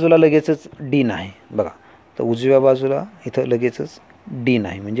उजव्या बाजूला लगेचच डी नाही. बघा, तर उजव्या बाजूला इथं लगेचच डी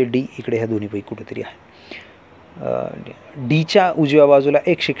नाही, म्हणजे डी इकडे ह्या दोन्हीपैकी कुठेतरी आहे. डीच्या उजव्या बाजूला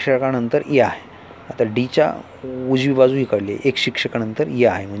एक शिक्षकानंतर ए आहे. आता डीच्या उजवी बाजू ही काढली, एक शिक्षकानंतर ए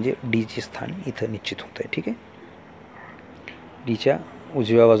आहे, म्हणजे डीचे स्थान इथं निश्चित होतं आहे. ठीक आहे. डीच्या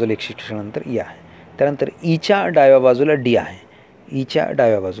उजव्या बाजूला एक शिक्षकानंतर ए आहे. त्यानंतर ईच्या डाव्या बाजूला डी आहे. ईच्या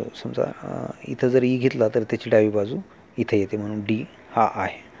डाव्या बाजू समजा इथं जर ई घेतला तर त्याची डावी बाजू इथे येते, म्हणून डी हा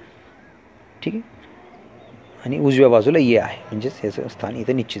आहे. ठीक आहे. आणि उजव्या बाजूला ए आहे, म्हणजेच याचं स्थान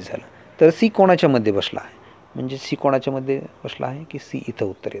इथं निश्चित झालं. तर सी कोणाच्या मध्ये बसला आहे, म्हणजे सी कोणाच्या मध्ये बसला आहे की सी इथं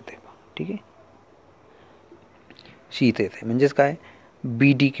उत्तर येते. ठीक आहे, सी इथं येते. म्हणजेच काय,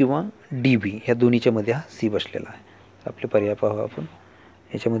 बी डी किंवा डी बी ह्या दोन्हीच्या मध्ये हा सी बसलेला आहे. आपले पर्याय पाहू आपण.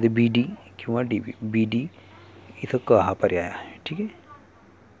 याच्यामध्ये बी डी किंवा डी बी. बी डी इथं क हा पर्याय आहे. ठीक आहे,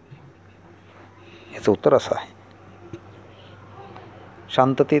 याचं उत्तर असं आहे.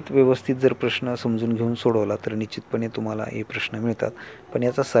 शांततेत व्यवस्थित जर प्रश्न समजून घेऊन सोडवला तर निश्चितपणे तुम्हाला हे प्रश्न मिळतात. पण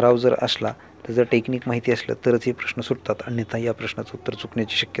याचा सराव जर असला, तर जर टेक्निक माहिती असलं तरच हे प्रश्न सुटतात, अन्यथा या प्रश्नाचं उत्तर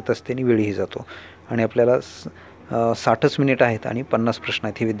चुकण्याची शक्यता असते आणि वेळही जातो. आणि आपल्याला 60च मिनिट आहेत आणि 50 प्रश्न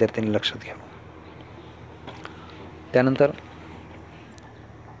आहेत, हे विद्यार्थ्यांनी लक्षात घ्यावं. त्यानंतर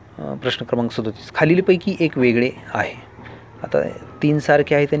प्रश्न क्रमांक 37 खालीलपैकी एक वेगळे आहे. आता 3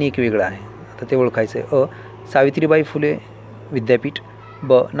 सारखे आहेत आणि एक वेगळं आहे. आता ते ओळखायचं आहे. सावित्रीबाई फुले विद्यापीठ,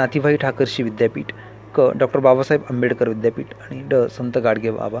 ब नाथीभाई ठाकरसी विद्यापीठ, क डॉक्टर बाबासाहेब आंबेडकर विद्यापीठ आणि ड संत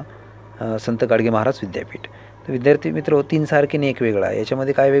गाडगे महाराज विद्यापीठ. तर विद्यार्थी मित्र, 3 सारखे आणि एक वेगळा आहे.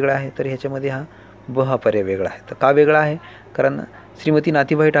 याच्यामध्ये काय वेगळं आहे, तर ह्याच्यामध्ये हा ब हा पर्याय वेगळा आहे. तर का वेगळा आहे, कारण श्रीमती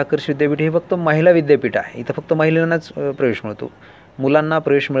नाथीभाई ठाकरसी विद्यापीठ हे फक्त महिला विद्यापीठ आहे. इथं फक्त महिलांनाच प्रवेश मिळतो, मुलांना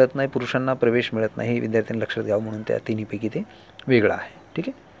प्रवेश मिळत नाही, पुरुषांना प्रवेश मिळत नाही. हे विद्यार्थ्यांनी लक्षात घ्यावं, म्हणून त्या तिन्हीपैकी ते वेगळं आहे. ठीक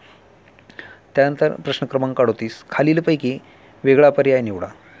आहे. त्यानंतर प्रश्न क्रमांक 38 खालीलपैकी वेगळा पर्याय निवडा.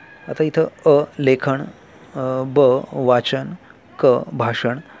 आता इथं लेखन, ब वाचन, क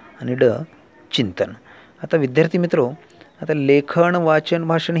भाषण आणि ड चिंतन. आता विद्यार्थी मित्र, आता लेखन, वाचन,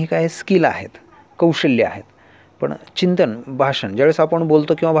 भाषण हे काय स्किल आहेत, कौशल्य आहेत. पण चिंतन, भाषण, ज्यावेळेस आपण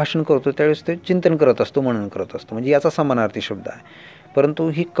बोलतो किंवा भाषण करतो त्यावेळेस ते चिंतन करत असतो, मनन करत असतो, म्हणजे याचा समानार्थी शब्द आहे. परंतु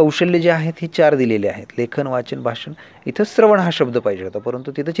ही कौशल्य जे आहेत हे 4 दिलेले आहेत, लेखन, वाचन, भाषण. इथं श्रवण हा शब्द पाहिजे होता,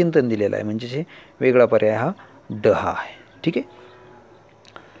 परंतु तिथं चिंतन दिलेलं आहे, म्हणजे जे वेगळा पर्याय हा ड हा आहे. ठीक आहे.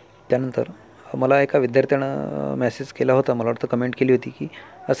 त्यानंतर मला एका विद्यार्थ्यानं मेसेज केला होता, मला वाटतं कमेंट केली होती की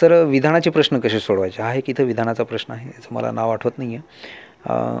सर विधानाचे प्रश्न कसे सोडवायचे. हा एक इथं विधानाचा प्रश्न आहे, याचं मला नाव आठवत नाही आहे.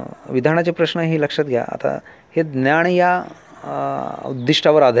 विधानाचे प्रश्न हे लक्षात घ्या. आता हे ज्ञान या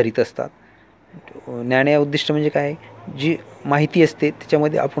उद्दिष्टावर आधारित असतात. ज्ञान या उद्दिष्ट म्हणजे काय, जी माहिती असते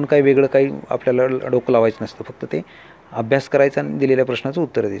त्याच्यामध्ये आपण काही वेगळं काही आपल्याला डोकं लावायचं नसतं, फक्त ते अभ्यास करायचा आणि दिलेल्या प्रश्नाचं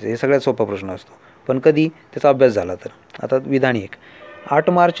उत्तर द्यायचं. हे सगळ्यात सोपा प्रश्न असतो, पण कधी त्याचा अभ्यास झाला तर. आता विधान 1, 8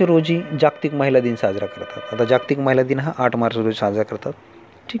 मार्च रोजी जागतिक महिला दिन साजरा करतात. आता जागतिक महिला दिन हा 8 मार्च रोजी साजरा करतात.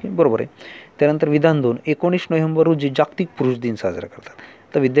 ठीक आहे, बरोबर आहे. त्यानंतर विधान 2, 19 नोव्हेंबर रोजी जागतिक पुरुष दिन साजरा करतात.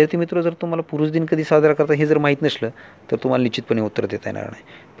 तर विद्यार्थी मित्र, जर तुम्हाला पुरुष दिन कधी साजरा करतात हे जर माहीत नसलं तर तुम्हाला निश्चितपणे उत्तर देता येणार नाही.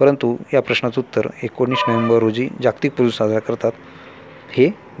 परंतु या प्रश्नाचं उत्तर 19 नोव्हेंबर रोजी जागतिक पुरुष साजरा करतात हे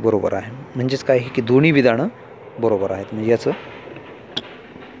बरोबर आहे. म्हणजेच काय की दोन्ही विधानं बरोबर आहेत, म्हणजे याचं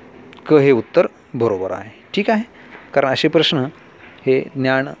क हे उत्तर बरोबर आहे. ठीक आहे, कारण असे प्रश्न हे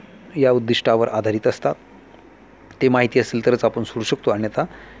ज्ञान या उद्दिष्टावर आधारित असतात. ते माहिती असेल तरच आपण सोडू शकतो, अन्यथा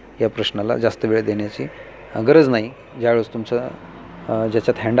या प्रश्नाला जास्त वेळ देण्याची गरज नाही. ज्यावेळेस तुमचं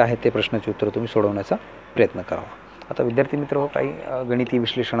ज्याच्यात हँड आहे ते प्रश्नाचे उत्तर तुम्ही सोडवण्याचा प्रयत्न करावा. आता विद्यार्थी मित्र, काही गणिती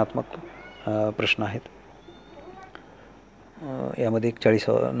विश्लेषणात्मक प्रश्न आहेत. यामध्ये एक 40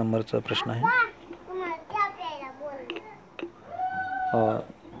 नंबरचा प्रश्न आहे.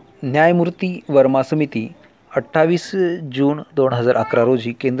 न्यायमूर्ती वर्मा समिती 28 जून 2011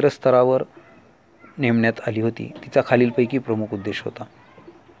 रोजी केंद्र स्तरावर नेमण्यात आली होती. तिचा खालीलपैकी प्रमुख उद्देश होता.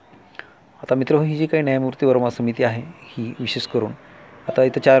 आता मित्र, ही जी काही न्यायमूर्ती वर्मा समिती आहे ही विशेष करून आता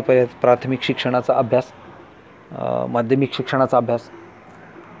इथं 4 पर्याय: प्राथमिक शिक्षणाचा अभ्यास, माध्यमिक शिक्षणाचा अभ्यास,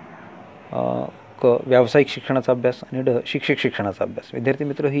 व्यावसायिक शिक्षणाचा अभ्यास आणि शिक्षक शिक्षणाचा अभ्यास. विद्यार्थी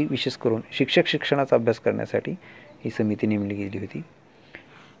मित्र, ही विशेष करून शिक्षक शिक्षणाचा अभ्यास करण्यासाठी ही समिती नेमली गेली होती.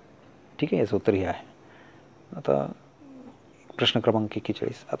 ठीक आहे, याचं उत्तर हे आहे. आता प्रश्न क्रमांक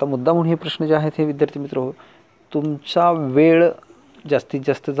 41. आता मुद्दा म्हणून हे प्रश्न जे आहेत हे विद्यार्थी मित्र, तुमचा वेळ जास्तीत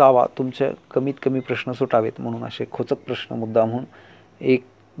जास्त जावा, तुमच्या कमीत कमी प्रश्न सुटावेत म्हणून असे खोचक प्रश्न मुद्दा म्हणून 1,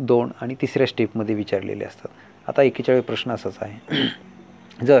 2 आणि 3ऱ्या स्टेपमध्ये विचारलेले असतात. आता 41 प्रश्न असाच आहे.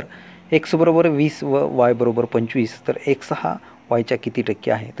 जर x बरोबर 20 व y बरोबर 25 तर x हा yच्या किती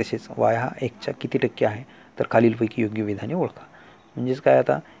टक्के आहे, तसेच y हा xच्या किती टक्के आहे, तर खालीलपैकी योग्य विधाने ओळखा. म्हणजेच काय,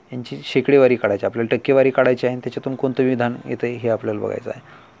 आता यांची शेकडेवारी काढायची, आपल्याला टक्केवारी काढायची आहे आणि त्याच्यातून कोणतं विधान येतं हे आपल्याला बघायचं आहे.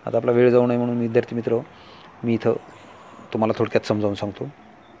 आता आपला वेळ जाऊ नये म्हणून विद्यार्थी मित्र मी इथं तुम्हाला थोडक्यात समजावून सांगतो.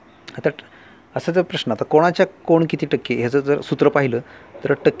 आता असा जर प्रश्न, आता कोणाच्या कोण किती टक्के ह्याचं जर सूत्र पाहिलं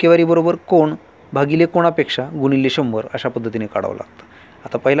तर टक्केवारी बरोबर कोण भागिले कोणापेक्षा गुणिले 100 अशा पद्धतीने काढावं लागतं.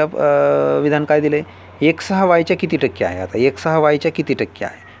 आता पहिला विधान काय दिलं आहे, x हा yच्या किती टक्के आहे. आता x हा yच्या किती टक्के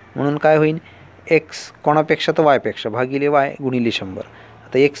आहे म्हणून काय होईल, x कोणापेक्षा तर yपेक्षा भागिले y गुणिले 100.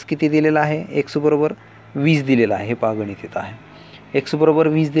 आता x किती दिलेला आहे, x बरोबर 20 दिलेला आहे. हे पहा गणित येत आहे. x बरोबर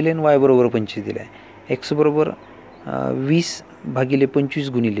 20 दिले आणि y बरोबर 25 दिले आहे. x बरोबर 20 भागिले 25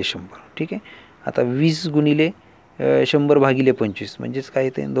 गुणिले 100. ठीक आहे. आता 20 गुणिले 100 भागिले 25 म्हणजेच काय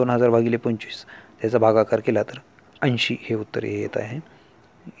येते, 2000 भागिले 25. त्याचा भागाकार केला तर 80 हे उत्तर येत आहे.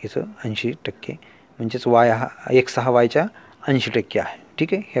 याचं 80% म्हणजेच x हा yच्या 80% आहे.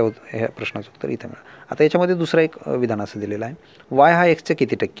 ठीक आहे. ह्या प्रश्नाचं उत्तर इथं मिळालं. आता याच्यामध्ये दुसरा एक विधान असं दिलेलं आहे, y हा xच्या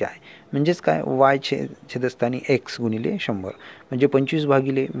किती टक्के आहे. म्हणजेच काय, y छेदस्थानी x गुणिले 100 म्हणजे 25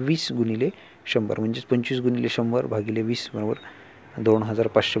 भागिले 20 गुणिले 100 म्हणजेच 25 गुणिले 100 भागिले 20 बरोबर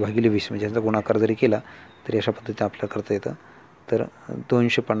 2500 भागिले 20. म्हणजे याचा गुणाकार जरी केला तरी अशा पद्धतीने आपल्याला करता येतं. तर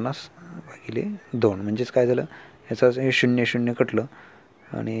 250 भागिले 2 म्हणजेच काय झालं, याचं हे 0 0 कटलं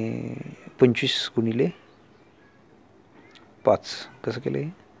आणि 25 गुणिले 5 कसं केलं आहे.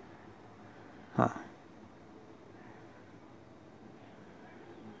 हां,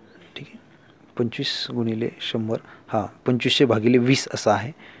 ठीक आहे. 25 गुणिले 100 हां 2500 भागिले 20 असं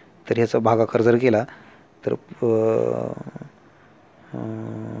आहे. तर ह्याचा भागाकार जर केला तर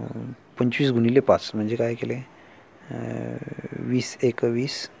 25 गुणिले 5 म्हणजे काय केले, 20 1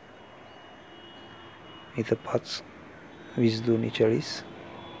 20 इथं 5 20 2 40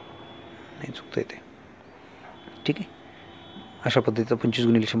 नाही चुकतं येते. ठीक आहे. अशा पद्धतीचं 25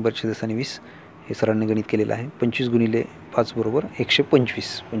 गुणिले 100 छेदस्थानी 20 हे सरांनी गणित केलेलं आहे. 25 गुणिले 5 बरोबर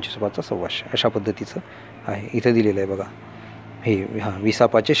 125 25 5 100 अशा पद्धतीचं आहे. इथं दिलेलं आहे बघा, हे 20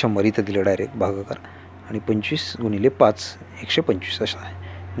 5 100 इथं दिलं डायरेक्ट भागाकार आणि 25 गुणिले 5 125 असं आहे.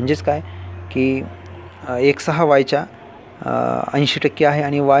 म्हणजेच काय की x हा yच्या 80% आहे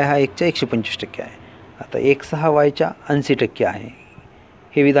आणि y हा xच्या 125% आहे. आता x हा yच्या 80% आहे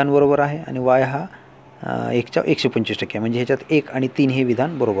हे विधान बरोबर आहे आणि y हा xच्या 125% आहे. म्हणजे ह्याच्यात 1 आणि 3 हे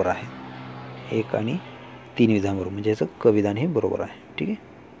विधान बरोबर आहे. 1 आणि 3 विधान बरोबर म्हणजे ह्याचं क विधान हे बरोबर आहे. ठीक आहे.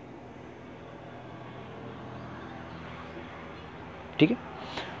 ठीक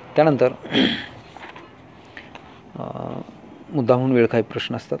आहे. त्यानंतर मुद्दा म्हणून वेळ काही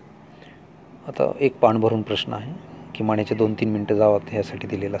प्रश्न असतात. आता एक पान भरून प्रश्न आहे, किमान याचे 2-3 मिनटं जावात ह्यासाठी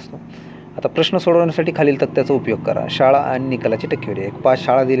दिलेला असतो. आता प्रश्न सोडवण्यासाठी खालील तक्त्याचा उपयोग करा. शाळा आणि निकालाची टक्केवारी. 5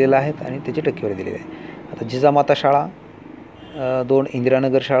 शाळा दिलेल्या आहेत आणि त्याची टक्केवारी दिलेली आहे. आता जिजामाता शाळा, 2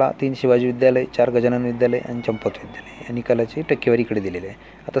 इंदिरानगर शाळा, 3 शिवाजी विद्यालय, 4 गजानन विद्यालय आणि चंपत विद्यालय या निकालाची टक्केवारी इकडे दिलेली आहे.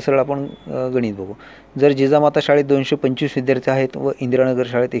 आता सरळ आपण गणित बघू. जर जिजामाता शाळेत 225 विद्यार्थी आहेत व इंदिरानगर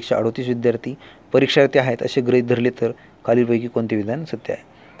शाळेत 138 विद्यार्थी परीक्षार्थी आहेत असे गृहीत धरले तर खालीलपैकी कोणते विधान सत्य आहे.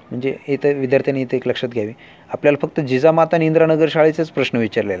 म्हणजे इथं विद्यार्थ्यांनी इथे एक लक्षात घ्यावे, आपल्याला फक्त जिजामाता आणि इंदिरानगर शाळेचाच प्रश्न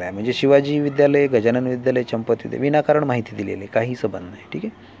विचारलेला आहे. म्हणजे शिवाजी विद्यालय, गजानन विद्यालय, चंपत विद्यालय विनाकारण माहिती दिलेली आहे, काही संबंध नाही. ठीक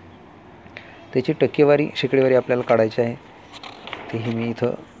आहे. त्याची टक्केवारी शेकडेवारी आपल्याला काढायची आहे. तेही मी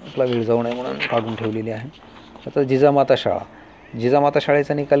इथं आपला वेळ जाऊ नये म्हणून काढून ठेवलेली आहे. आता जिजामाता शाळा, जिजामाता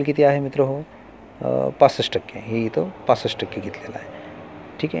शाळेचा निकाल किती आहे मित्र हो, 65%. हे इथं 65% घेतलेलं आहे.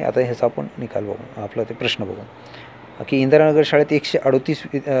 ठीक आहे. आता ह्याचा आपण निकाल बघू, आपला ते प्रश्न बघू की इंदिरानगर शाळेत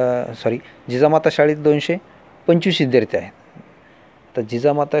 138 जिजामाता शाळेत 225 विद्यार्थी आहेत. तर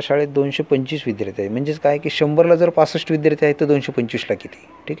जिजामाता शाळेत 225 विद्यार्थी आहेत म्हणजेच काय की 100ला जर 65 विद्यार्थी आहेत तर 225ला किती.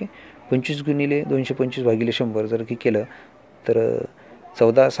 ठीक आहे. 25 गुणिले 225 भागिले 100 जर की केलं तर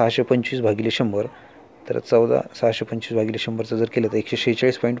 14,625 भागिले 100, तर 14,625 भागिले 100चं जर केलं तर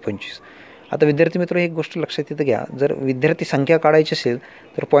 146.25. आता विद्यार्थी मित्र एक गोष्ट लक्षात येतं घ्या, जर विद्यार्थी संख्या काढायची असेल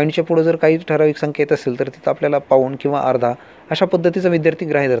तर पॉईंटच्या पुढं जर काही ठराविक संख्या येत असेल तर तिथं आपल्याला पाऊण किंवा अर्धा अशा पद्धतीचा विद्यार्थी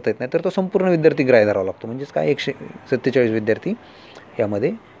ग्राह्य धरता येत नाही, तर तो संपूर्ण विद्यार्थी ग्राह्य धरावा लागतो. म्हणजेच काय 147 विद्यार्थी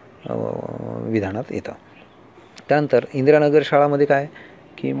यामध्ये विधानात येतं. त्यानंतर इंदिरानगर शाळामध्ये काय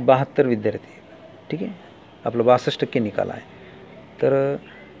की 72 विद्यार्थी, ठीक आहे, आपलं 62% निकाल आहे. तर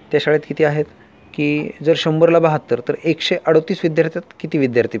त्या शाळेत किती आहेत की जर 100ला 72 तर 138 विद्यार्थ्यात किती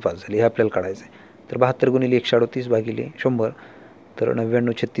विद्यार्थी पास झाले हे आपल्याला काढायचं आहे. तर 72 गुणिले 138 भागिले 100, तर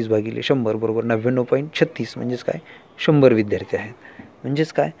 99.36 भागिले 100 बरोबर 99.36, म्हणजेच काय 100 विद्यार्थी आहेत.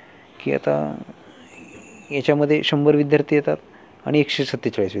 म्हणजेच काय की आता याच्यामध्ये 100 विद्यार्थी येतात आणि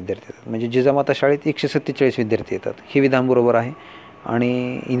 147 विद्यार्थी येतात, म्हणजे जिजामाता शाळेत 147 विद्यार्थी येतात, हे विधान बरोबर आहे.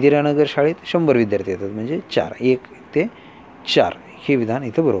 आणि इंदिरानगर शाळेत 100 विद्यार्थी येतात, म्हणजे 4, 1 ते 4 हे विधान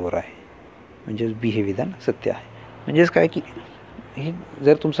इथं बरोबर आहे. म्हणजेच बी हे विधान सत्य आहे. म्हणजेच काय की हे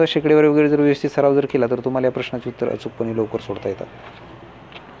जर तुमचा शेकडेवारी वगैरे जर व्यवस्थित सराव जर केला तर तुम्हाला या प्रश्नाचे उत्तर अचूकपणे लवकर सोडता येतात.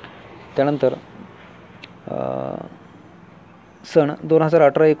 त्यानंतर सन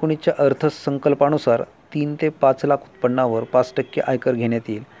 2018-19च्या अर्थसंकल्पानुसार 3 ते 5 लाख उत्पन्नावर 5% आयकर घेण्यात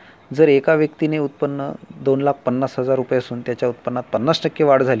येईल. जर एका व्यक्तीने उत्पन्न 2,50,000 रुपये असून त्याच्या उत्पन्नात 50%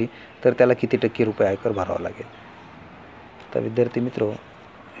 वाढ झाली तर त्याला किती टक्के रुपये आयकर भरावा लागेल. तर विद्यार्थी मित्र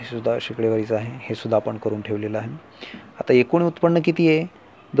हे सुद्धा शेकडेवारीचं आहे, हे सुद्धा आपण करून ठेवलेलं आहे. आता एकूण उत्पन्न किती आहे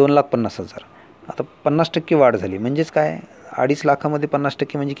 2,50,000. आता 50% वाढ झाली म्हणजेच काय 2.5 लाखामध्ये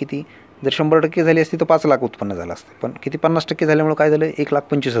 50% म्हणजे किती, जर 100% झाली असती तर 5 लाख उत्पन्न झालं असतं, पण किती 50% झाल्यामुळे काय झालं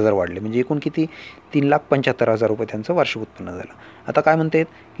 1,25,000 वाढले, म्हणजे एकूण किती 3,75,000 रुपये त्यांचं वार्षिक उत्पन्न झालं. आता काय म्हणतात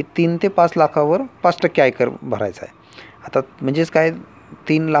की 3 ते 5 लाखावर 5% आयकर भरायचा आहे. आता म्हणजेच काय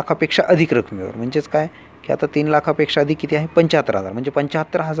 3 लाखापेक्षा अधिक रकमेवर, म्हणजेच काय की आता 3 लाखापेक्षा अधिक किती आहे 75,000, म्हणजे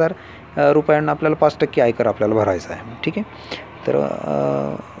 75,000 रुपयांना आपल्याला 5% आयकर आपल्याला भरायचा आहे. ठीक आहे, तर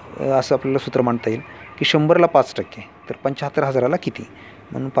असं आपल्याला सूत्र मांडता येईल की 100ला 5% तर 75,000ला किती,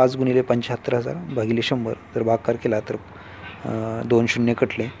 म्हणून 5 गुणिले 75,000 भागिले 100 जर भागाकार केला तर 2 शून्य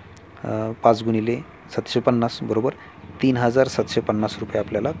कटले, 5 गुणिले 750 बरोबर 3,750 रुपये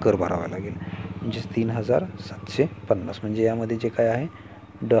आपल्याला कर भरावा लागेल. म्हणजेच 3,750, म्हणजे यामध्ये जे काय आहे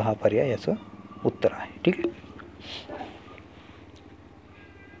ड हा पर्याय याचं उत्तर आहे. ठीक आहे.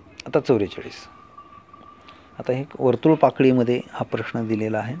 आता 44. आता हे वर्तुळ पाकळीमध्ये हा प्रश्न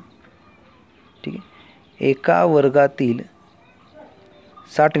दिलेला आहे. ठीक आहे, एका वर्गातील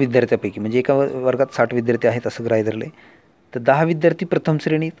 60 विद्यार्थ्यांपैकी, म्हणजे एका वर्गात 60 विद्यार्थी आहेत असं गृहीत धरले, तर 10 विद्यार्थी प्रथम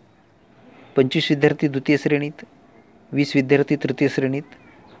श्रेणीत, 25 विद्यार्थी द्वितीय श्रेणीत, 20 विद्यार्थी तृतीय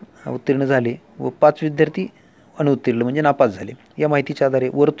श्रेणीत उत्तीर्ण झाले व 5 विद्यार्थी अनुत्तीर्ण म्हणजे नापास झाले. या माहितीच्या आधारे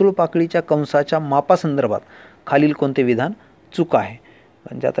वर्तुळ पाकळीच्या कंसाच्या मापासंदर्भात खालील कोणते विधान चूक आहे.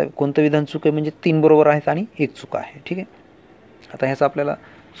 म्हणजे आता कोणतं विधान चूक आहे म्हणजे 3 बरोबर आहेत आणि 1 चूक आहे. ठीक आहे, आता ह्याचं आपल्याला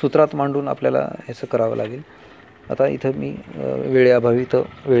सूत्रात मांडून आपल्याला ह्याचं करावं लागेल. आता इथं मी वेळेअभावी इथं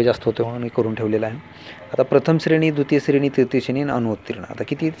वेळ जास्त होते म्हणून मी करून ठेवलेला आहे. आता प्रथम श्रेणी, द्वितीय श्रेणी, तृतीय श्रेणी आणि अनुत्तीर्ण, आता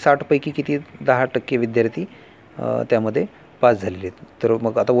किती 60पैकी किती 10% विद्यार्थी त्यामध्ये पास झालेले आहेत. तर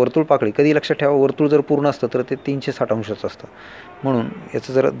मग आता वर्तुळ पाकळी कधी लक्षात ठेवा, वर्तुळ जर पूर्ण असतं तर ते 360 अंशाचं असतं, म्हणून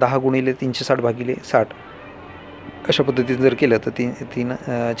याचं जर 10 गुणिले 360 भागिले 60 अशा पद्धतीने जर केलं तर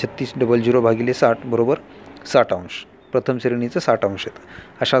 3600 भागिले 60 बरोबर 60 अंश. प्रथम श्रेणीचं 60 अंश येतं.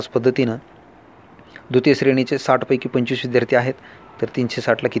 अशाच पद्धतीनं द्वितीय श्रेणीचे 60पैकी 25 विद्यार्थी आहेत तर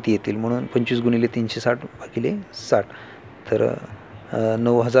 360ला किती येतील, म्हणून 25 गुणिले 360 भागिले 60 तर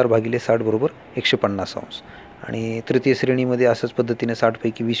 9,000 भागिले 60 बरोबर 150 अंश. आणि तृतीय श्रेणीमध्ये असंच पद्धतीने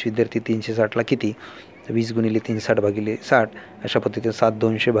 60पैकी 20 विद्यार्थी 360ला किती, 20 गुणिले 360 भागिले 60 अशा पद्धतीने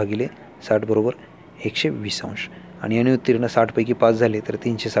 7,200 भागिले 60 बरोबर 120 अंश. आणि अनुत्तीर्ण 60पैकी 5 झाले तर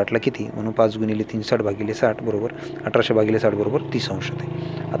 360ला किती, म्हणून 5 गुणिले 360 भागिले 60 बरोबर 1800 भागिले 60 बरोबर 30 अंश होते.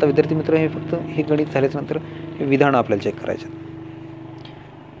 आता विद्यार्थी मित्र हे फक्त हे गणित झाल्याच्यानंतर हे विधान आपल्याला चेक करायचं.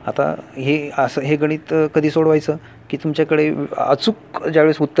 आता हे गणित कधी सोडवायचं की तुमच्याकडे अचूक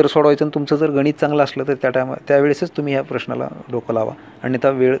ज्यावेळेस उत्तर सोडवायचं आणि तुमचं जर गणित चांगलं असलं तर त्यावेळेसच तुम्ही ह्या प्रश्नाला डोकं लावा, अन्यथा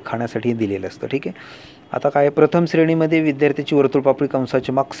वेळ खाण्यासाठी दिलेलं असतं. ठीक आहे, आता काय प्रथम श्रेणीमध्ये विद्यार्थ्याची वर्तुळ पाकळी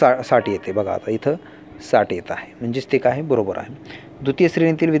कंसाचे मार्क 60 येते. बघा आता इथं 60 येत आहे, म्हणजेच ते काय आहे बरोबर आहे. द्वितीय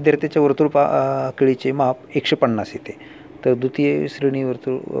श्रेणीतील विद्यार्थ्याच्या वर्तुळ पाकळीचे माप 150 येते, तर द्वितीय श्रेणी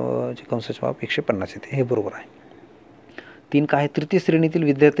वर्तुळ कंसाचे माप 150 येते, हे बरोबर आहे. 3 काय, तृतीय श्रेणीतील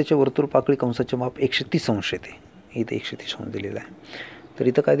विद्यार्थ्याच्या वर्तुळ पाकळी कंसाचे माप 130 अंश येते, इथं 130 अंश दिलेलं आहे. तर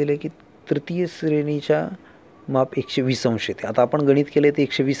इथं काय दिलं आहे की तृतीय श्रेणीच्या माप 120 अंश येते. आता आपण गणित केलं आहे ते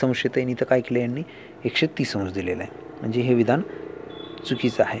 120 अंश येते आणि इथं काय केलं यांनी 130 अंश दिलेलं आहे, म्हणजे हे विधान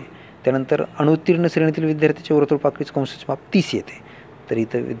चुकीचं आहे. त्यानंतर अनुत्तीर्ण श्रेणीतील विद्यार्थ्याच्या वर्तुळपाकळीचं कंसाचे माप 30 येते, तर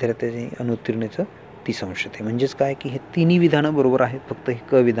इथं विद्यार्थ्याचे अनुत्तीर्णचं 30 अंश येते. म्हणजेच काय की हे तिन्ही विधानं बरोबर आहेत, फक्त हे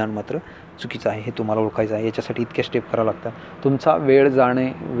क विधान मात्र चुकीचं आहे. हे तुम्हाला ओळखायचं आहे. याच्यासाठी इतक्या स्टेप करावं लागतात. तुमचा वेळ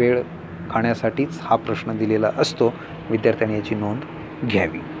जाणे वेळ खाण्यासाठीच हा प्रश्न दिलेला असतो, विद्यार्थ्यांनी याची नोंद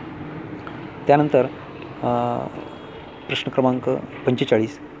घ्यावी. त्यानंतर प्रश्न क्रमांक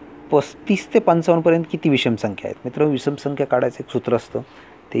 45, 35 ते 55पर्यंत किती विषम संख्या आहेत? मित्र, विषम संख्या काढायचं एक सूत्र असतं,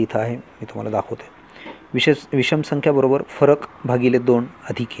 ते इथं आहे, मी तुम्हाला दाखवते. विषम संख्या बरोबर फरक भागिले 2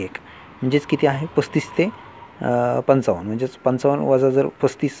 अधिक 1, म्हणजेच किती आहे? 35 ते 55, म्हणजेच 55 वजा जर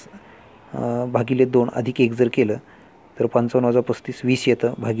 35 भागिले 2 अधिक 1 जर केलं तर 55 वजा 35 20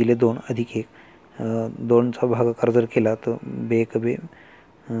 येतं, भागिले 2 अधिक 1, 2चा भागाकार जर केला तर बे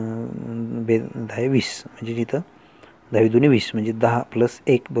 10 20, म्हणजे तिथं 10 दुनी 20, म्हणजे 10 +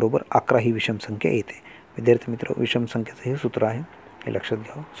 1 बरोबर 11 ही विषम संख्या येते. विद्यार्थी मित्र, विषम संख्येचं हे सूत्र आहे, हे लक्षात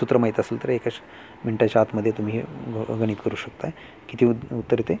घ्यावं. सूत्र माहीत असेल तर एका मिनटाच्या आतमध्ये तुम्ही हे गणित करू शकताय. किती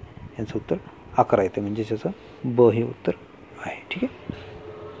उत्तर येते? यांचं उत्तर 11 येते, म्हणजे त्याचं ब हे उत्तर आहे. ठीक आहे.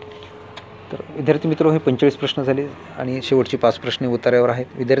 तर विद्यार्थी मित्र, हे 45 प्रश्न झाले आणि शेवटचे 5 प्रश्न उतार्यावर आहेत.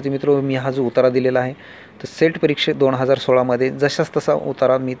 विद्यार्थी मित्र, मी हा जो उतारा दिलेला आहे तर सेट परीक्षेत 2016मध्ये जशाच तसा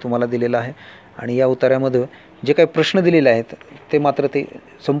उतारा मी तुम्हाला दिलेला आहे, आणि या उतार्यामध्ये जे काही प्रश्न दिलेले आहेत ते मात्र ते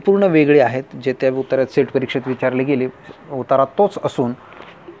संपूर्ण वेगळे आहेत, जे त्या उतार्यात सेट परीक्षेत विचारले गेले. उतारा तोच असून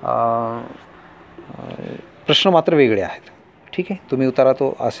प्रश्न मात्र वेगळे आहेत. ठीक आहे. तुम्ही उतारा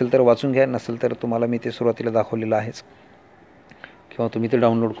तो असेल तर वाचून घ्या, नसेल तर तुम्हाला मी ते सुरुवातीला दाखवलेलं आहेच, किंवा तुम्ही ते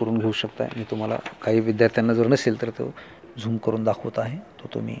डाउनलोड करून घेऊ शकता. मी तुम्हाला काही विद्यार्थ्यांना जर नसेल तर तो झूम करून दाखवत आहे, तो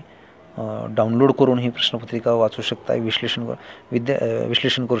तुम्ही डाउनलोड करून ही प्रश्नपत्रिका वाचू शकता,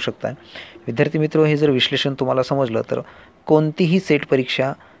 विश्लेषण करू शकता. विद्यार्थी मित्र, हे जर विश्लेषण तुम्हाला समजलं तर कोणतीही सेट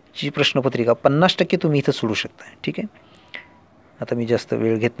परीक्षाची प्रश्नपत्रिका 50% तुम्ही इथं सोडू शकता. ठीक आहे. आता मी जास्त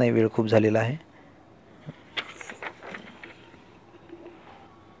वेळ घेत नाही, वेळ खूप झालेला आहे.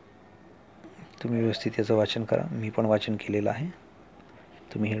 तुम्ही व्यवस्थित याचं वाचन करा, मी पण वाचन केलेलं आहे.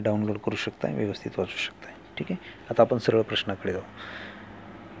 तुम्ही हे डाउनलोड करू शकता, व्यवस्थित वाचू शकता. ठीक आहे. आता आपण सरळ प्रश्नाकडे जाऊ.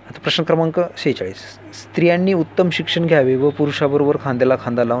 आता प्रश्न क्रमांक 46, स्त्रियांनी उत्तम शिक्षण घ्यावे व पुरुषाबरोबर खांद्याला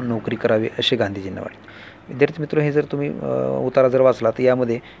खांदा लावून नोकरी करावी असे गांधीजींना वाटते. विद्यार्थी मित्र, हे जर तुम्ही उतारा जर वाचला तर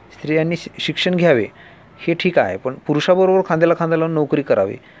यामध्ये स्त्रियांनी शिक्षण घ्यावे हे ठीक आहे, पण पुरुषाबरोबर खांद्याला खांदा लावून नोकरी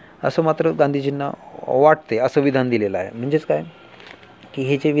करावी असं मात्र गांधीजींना वाटते, असं विधान दिलेलं आहे. म्हणजेच काय की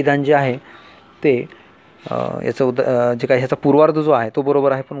हे जे विधान जे आहे ते याचं जे काय ह्याचा पूर्वार्ध जो आहे तो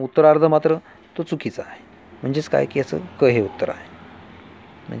बरोबर आहे, पण उत्तरार्ध मात्र तो चुकीचा आहे. म्हणजेच काय की याचं क हे उत्तर आहे,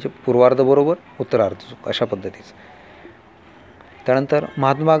 म्हणजे पूर्वार्ध बरोबर उत्तरार्ध चूक, अशा पद्धतीचं. त्यानंतर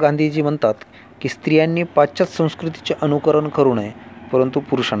महात्मा गांधीजी म्हणतात की स्त्रियांनी पाश्चात्य संस्कृतीचे अनुकरण करू नये, परंतु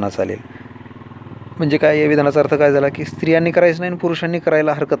पुरुषांना चालेल. म्हणजे काय, या विधानाचा अर्थ काय झाला की स्त्रियांनी करायचं नाही आणि पुरुषांनी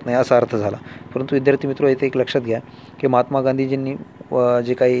करायला हरकत नाही असा अर्थ झाला. परंतु विद्यार्थी मित्र, इथे एक लक्षात घ्या की महात्मा गांधीजींनी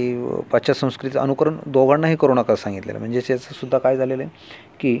जे काही पाश्चात्य संस्कृतीचं अनुकरण दोघांनाही करू नका सांगितलेलं. म्हणजे याचं सुद्धा काय झालेलं आहे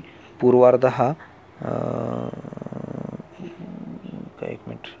की पूर्वार्ध हा काय, एक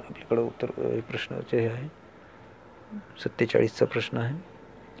मिनिट, आपल्याकडं उत्तर प्रश्न जे आहे 47चा प्रश्न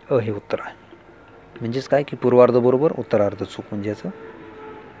आहे, हे उत्तर आहे. म्हणजेच काय की पूर्वार्ध बरोबर उत्तरार्ध चूक, म्हणजे याचं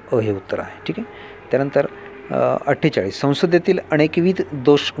हे उत्तर आहे. ठीक आहे. त्यानंतर 48, संसदेतील अनेकविध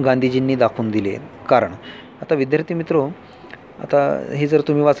दोष गांधीजींनी दाखवून दिले, कारण. आता विद्यार्थी मित्र, आता हे जर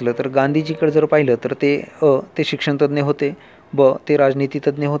तुम्ही वाचलं तर गांधीजीकडे जर पाहिलं तर ते शिक्षणतज्ञ होते, ब ते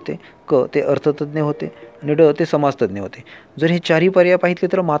राजनीतितज्ञ होते, क ते अर्थतज्ञ होते, आणि ड ते समाजतज्ञ होते. जर हे चारही पर्याय पाहितले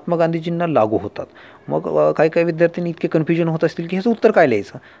तर महात्मा गांधीजींना लागू होतात. मग काही विद्यार्थ्यांनी इतके कन्फ्युजन होत असतील की ह्याचं उत्तर काय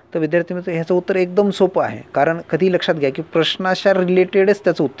लिहायचं. तर विद्यार्थी मित्र, ह्याचं उत्तर एकदम सोपं आहे, कारण कधी लक्षात घ्या की प्रश्नाच्या रिलेटेडच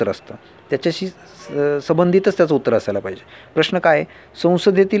त्याचं उत्तर असतं, त्याच्याशी संबंधितच त्याचं उत्तर असायला पाहिजे. प्रश्न काय,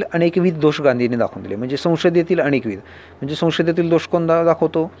 संसदेतील अनेकविध दोष गांधींनी दाखवून दिले. म्हणजे संसदेतील अनेकविध, म्हणजे संसदेतील दोष कोण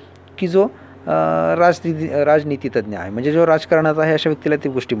दाखवतो की जो राजनीतितज्ञ आहे, म्हणजे जो राजकारणात आहे अशा व्यक्तीला ती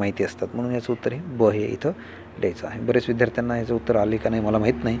गोष्टी माहिती असतात. म्हणून याचं उत्तर हे ब हे इथं द्यायचं आहे. बरेच विद्यार्थ्यांना याचं उत्तर आले का नाही मला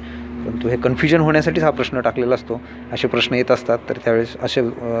माहीत नाही, परंतु हे कन्फ्युजन होण्यासाठीच हा प्रश्न टाकलेला असतो. असे प्रश्न येत असतात, तर त्यावेळेस असे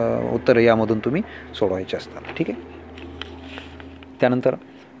उत्तर यामधून तुम्ही सोडवायचे असतात. ठीक आहे. त्यानंतर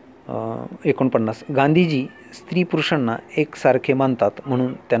 49, गांधीजी स्त्री पुरुषांना एकसारखे मानतात,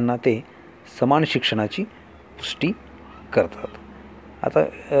 म्हणून त्यांना ते समान शिक्षणाची पुष्टी करतात. आता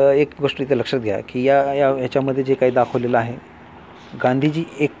एक गोष्ट इथे लक्षात घ्या की ह्याच्यामध्ये जे काही दाखवलेलं आहे, गांधीजी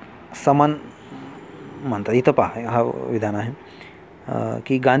एक समान मानतात. इथं पहा, हा विधान आहे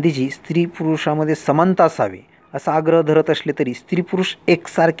की गांधीजी स्त्री पुरुषामध्ये समानता असावी असा आग्रह धरत असले तरी स्त्री पुरुष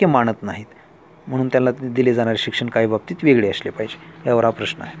एकसारखे मानत नाहीत, म्हणून त्यांना दिले जाणारे शिक्षण काही बाबतीत वेगळे असले पाहिजे, यावर हा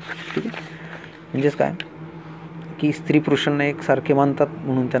प्रश्न आहे. ठीक आहे. म्हणजेच काय की स्त्री पुरुषांना एकसारखे मानतात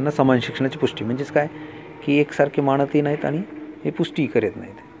म्हणून त्यांना समान शिक्षणाची पुष्टी. म्हणजेच काय की एकसारखे मानतही नाहीत आणि हे पुष्टीही करत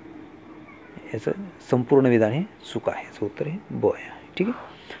नाहीत. याचं संपूर्ण विधान हे चूक आहे. याचं उत्तर हे ब आहे. ठीक आहे.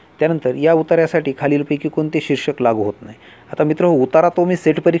 त्यानंतर या उतार्यासाठी खालीलपैकी कोणते शीर्षक लागू होत नाही. आता मित्र उतारा तो मी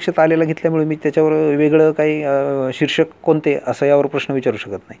सेट परीक्षेत आलेला घेतल्यामुळे मी त्याच्यावर वेगळं काही शीर्षक कोणते असं यावर प्रश्न विचारू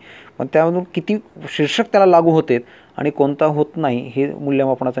शकत नाही. पण त्यामधून किती शीर्षक त्याला लागू होते आणि कोणता होत नाही हे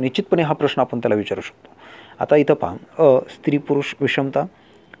मूल्यमापनाचा निश्चितपणे हा प्रश्न आपण त्याला विचारू शकतो. आता इथं पहा, अ स्त्री पुरुष विषमता,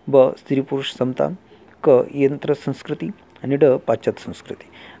 ब स्त्री पुरुष समता, क यंत्र संस्कृती आणि ड पाश्चात्य संस्कृती.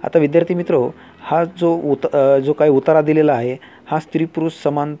 आता विद्यार्थी मित्र हा जो काही उतारा दिलेला आहे हा स्त्री पुरुष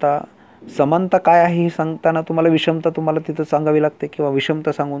समानता काय आहे हे सांगताना तुम्हाला विषमता तुम्हाला तिथं सांगावी लागते किंवा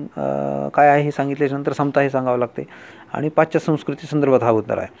विषमता सांगून काय आहे हे सांगितल्यानंतर समता हे सांगावं लागते आणि पाश्चात्य संस्कृती संदर्भात हा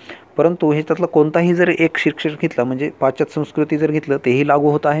उतारा आहे. परंतु हे त्यातला कोणताही जर एक शिक्षक घेतला म्हणजे पाश्चात्य संस्कृती जर घेतलं तेही लागू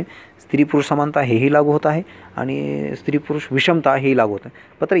होत आहे, स्त्री पुरुष समानता हेही लागू होत आहे आणि स्त्री पुरुष विषमता हेही लागू होत आहे.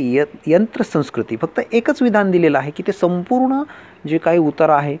 मात्र यंत्र संस्कृती फक्त एकच विधान दिलेलं आहे की ते संपूर्ण जे काही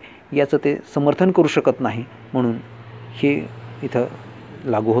उतारा आहे याचं ते समर्थन करू शकत नाही म्हणून हे इथं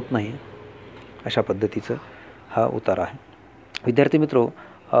लागू होत नाही. अशा पद्धतीचं हा उतारा आहे. विद्यार्थी मित्रो,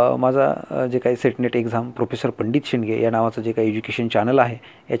 माझा जे काही SET NET exam professor Pandit Shendge या नावाचं जे काही एज्युकेशन चॅनल आहे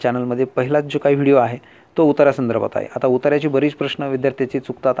या चॅनलमध्ये पहिलाच जो काही व्हिडिओ आहे तो उतारासंदर्भात आहे. आता उतार्याचे बरीच प्रश्न विद्यार्थ्याचे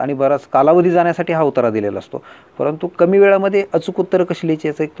चुकतात आणि बराच कालावधी जाण्यासाठी हा उतारा दिलेला असतो. परंतु कमी वेळामध्ये अचूक उत्तरं कशी लिहायची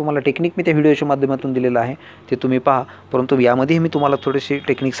याचं एक तुम्हाला टेक्निक मी त्या व्हिडिओच्या माध्यमातून दिलेलं आहे, ते तुम्ही पहा. परंतु यामध्येही मी तुम्हाला थोडीशी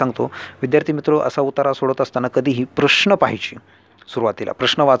टेक्निक सांगतो. विद्यार्थी मित्रो, असा उतारा सोडत असताना कधीही प्रश्न पाहायचे, सुरुवातीला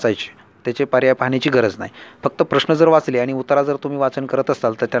प्रश्न वाचायचे, त्याचे पर्याय पाहण्याची गरज नाही. फक्त प्रश्न जर वाचले आणि उतारा जर तुम्ही वाचन करत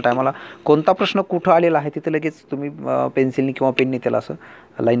असाल तर त्या टायमाला कोणता प्रश्न कुठं आलेला आहे तिथे लगेच तुम्ही पेन्सिलनी किंवा पेननी त्याला असं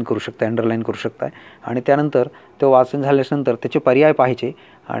लाईन करू शकता, अंडरलाईन करू शकता आणि त्यानंतर ते वाचन झाल्यानंतर त्याचे पर्याय पाहायचे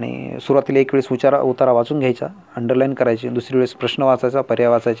आणि सुरुवातीला एक वेळेस उतारा वाचून घ्यायचा, अंडरलाईन करायचे, दुसरी वेळेस प्रश्न वाचायचा, पर्याय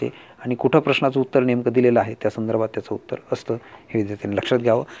वाचायचे आणि कुठं प्रश्नाचं उत्तर नेमकं दिलेलं आहे त्या संदर्भात त्याचं उत्तर असतं हे विद्यार्थ्यांनी लक्षात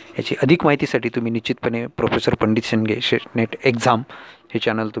घ्यावं. याची अधिक माहितीसाठी तुम्ही निश्चितपणे professor Pandit Shendge SET NET exam हे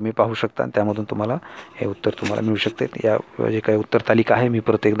चॅनल तुम्ही पाहू शकता आणि त्यामधून तुम्हाला हे उत्तर तुम्हाला मिळू शकते. या जे काही उत्तर तालिका आहे मी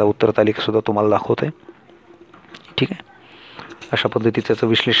परत एकदा उत्तर तालिकासुद्धा तुम्हाला दाखवतो आहे. ठीक आहे. अशा पद्धतीचं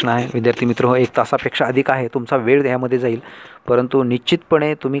विश्लेषण आहे. विद्यार्थी मित्र, 1 तासापेक्षा अधिक आहे, तुमचा वेळ यामध्ये जाईल. परंतु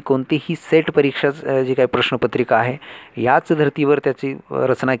निश्चितपणे तुम्ही कोणतीही सेट परीक्षा जी काही प्रश्नपत्रिका आहे याच धर्तीवर त्याची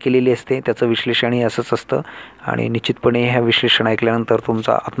रचना केलेली असते, त्याचं विश्लेषणही असंच असतं आणि निश्चितपणे ह्या विश्लेषण ऐकल्यानंतर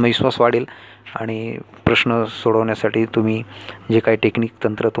तुमचा आत्मविश्वास वाढेल आणि प्रश्न सोडवण्यासाठी तुम्ही जे काही टेक्निक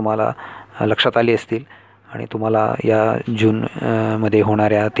तंत्र तुम्हाला लक्षात आली असतील आणि तुम्हाला या मध्ये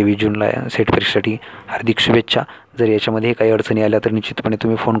होणाऱ्या 23 जूनला सेट परीक्षेसाठी हार्दिक शुभेच्छा. जर याच्यामध्ये काही अडचणी आल्या तर निश्चितपणे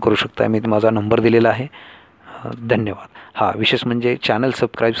तुम्ही फोन करू शकता. मी माझा नंबर दिलेला आहे. धन्यवाद. हां, विशेष म्हणजे चॅनल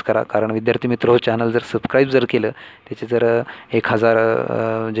सबस्क्राईब करा, कारण विद्यार्थी मित्र चॅनल जर सबस्क्राईब जर केलं त्याचे जर 1000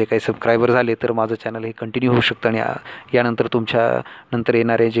 जे काही सबस्क्रायबर झाले तर माझं चॅनल हे कंटिन्यू होऊ शकतं आणि यानंतर तुमच्या नंतर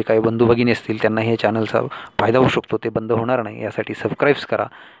येणारे जे काही बंधू भगिनी असतील त्यांना हे चॅनलचा फायदा होऊ शकतो, ते बंद होणार नाही. यासाठी सबस्क्राईब करा.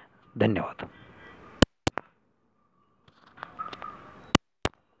 धन्यवाद.